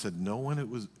Jesus said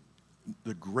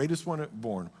the greatest one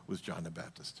born was John the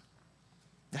Baptist.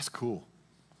 That's cool.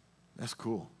 That's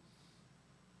cool.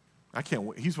 I can't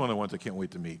wait. He's one of the ones I can't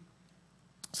wait to meet.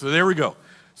 So there we go.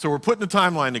 So we're putting the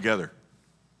timeline together.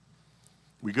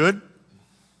 We good?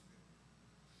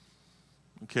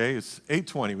 Okay, it's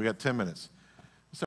 8:20. We got 10 minutes.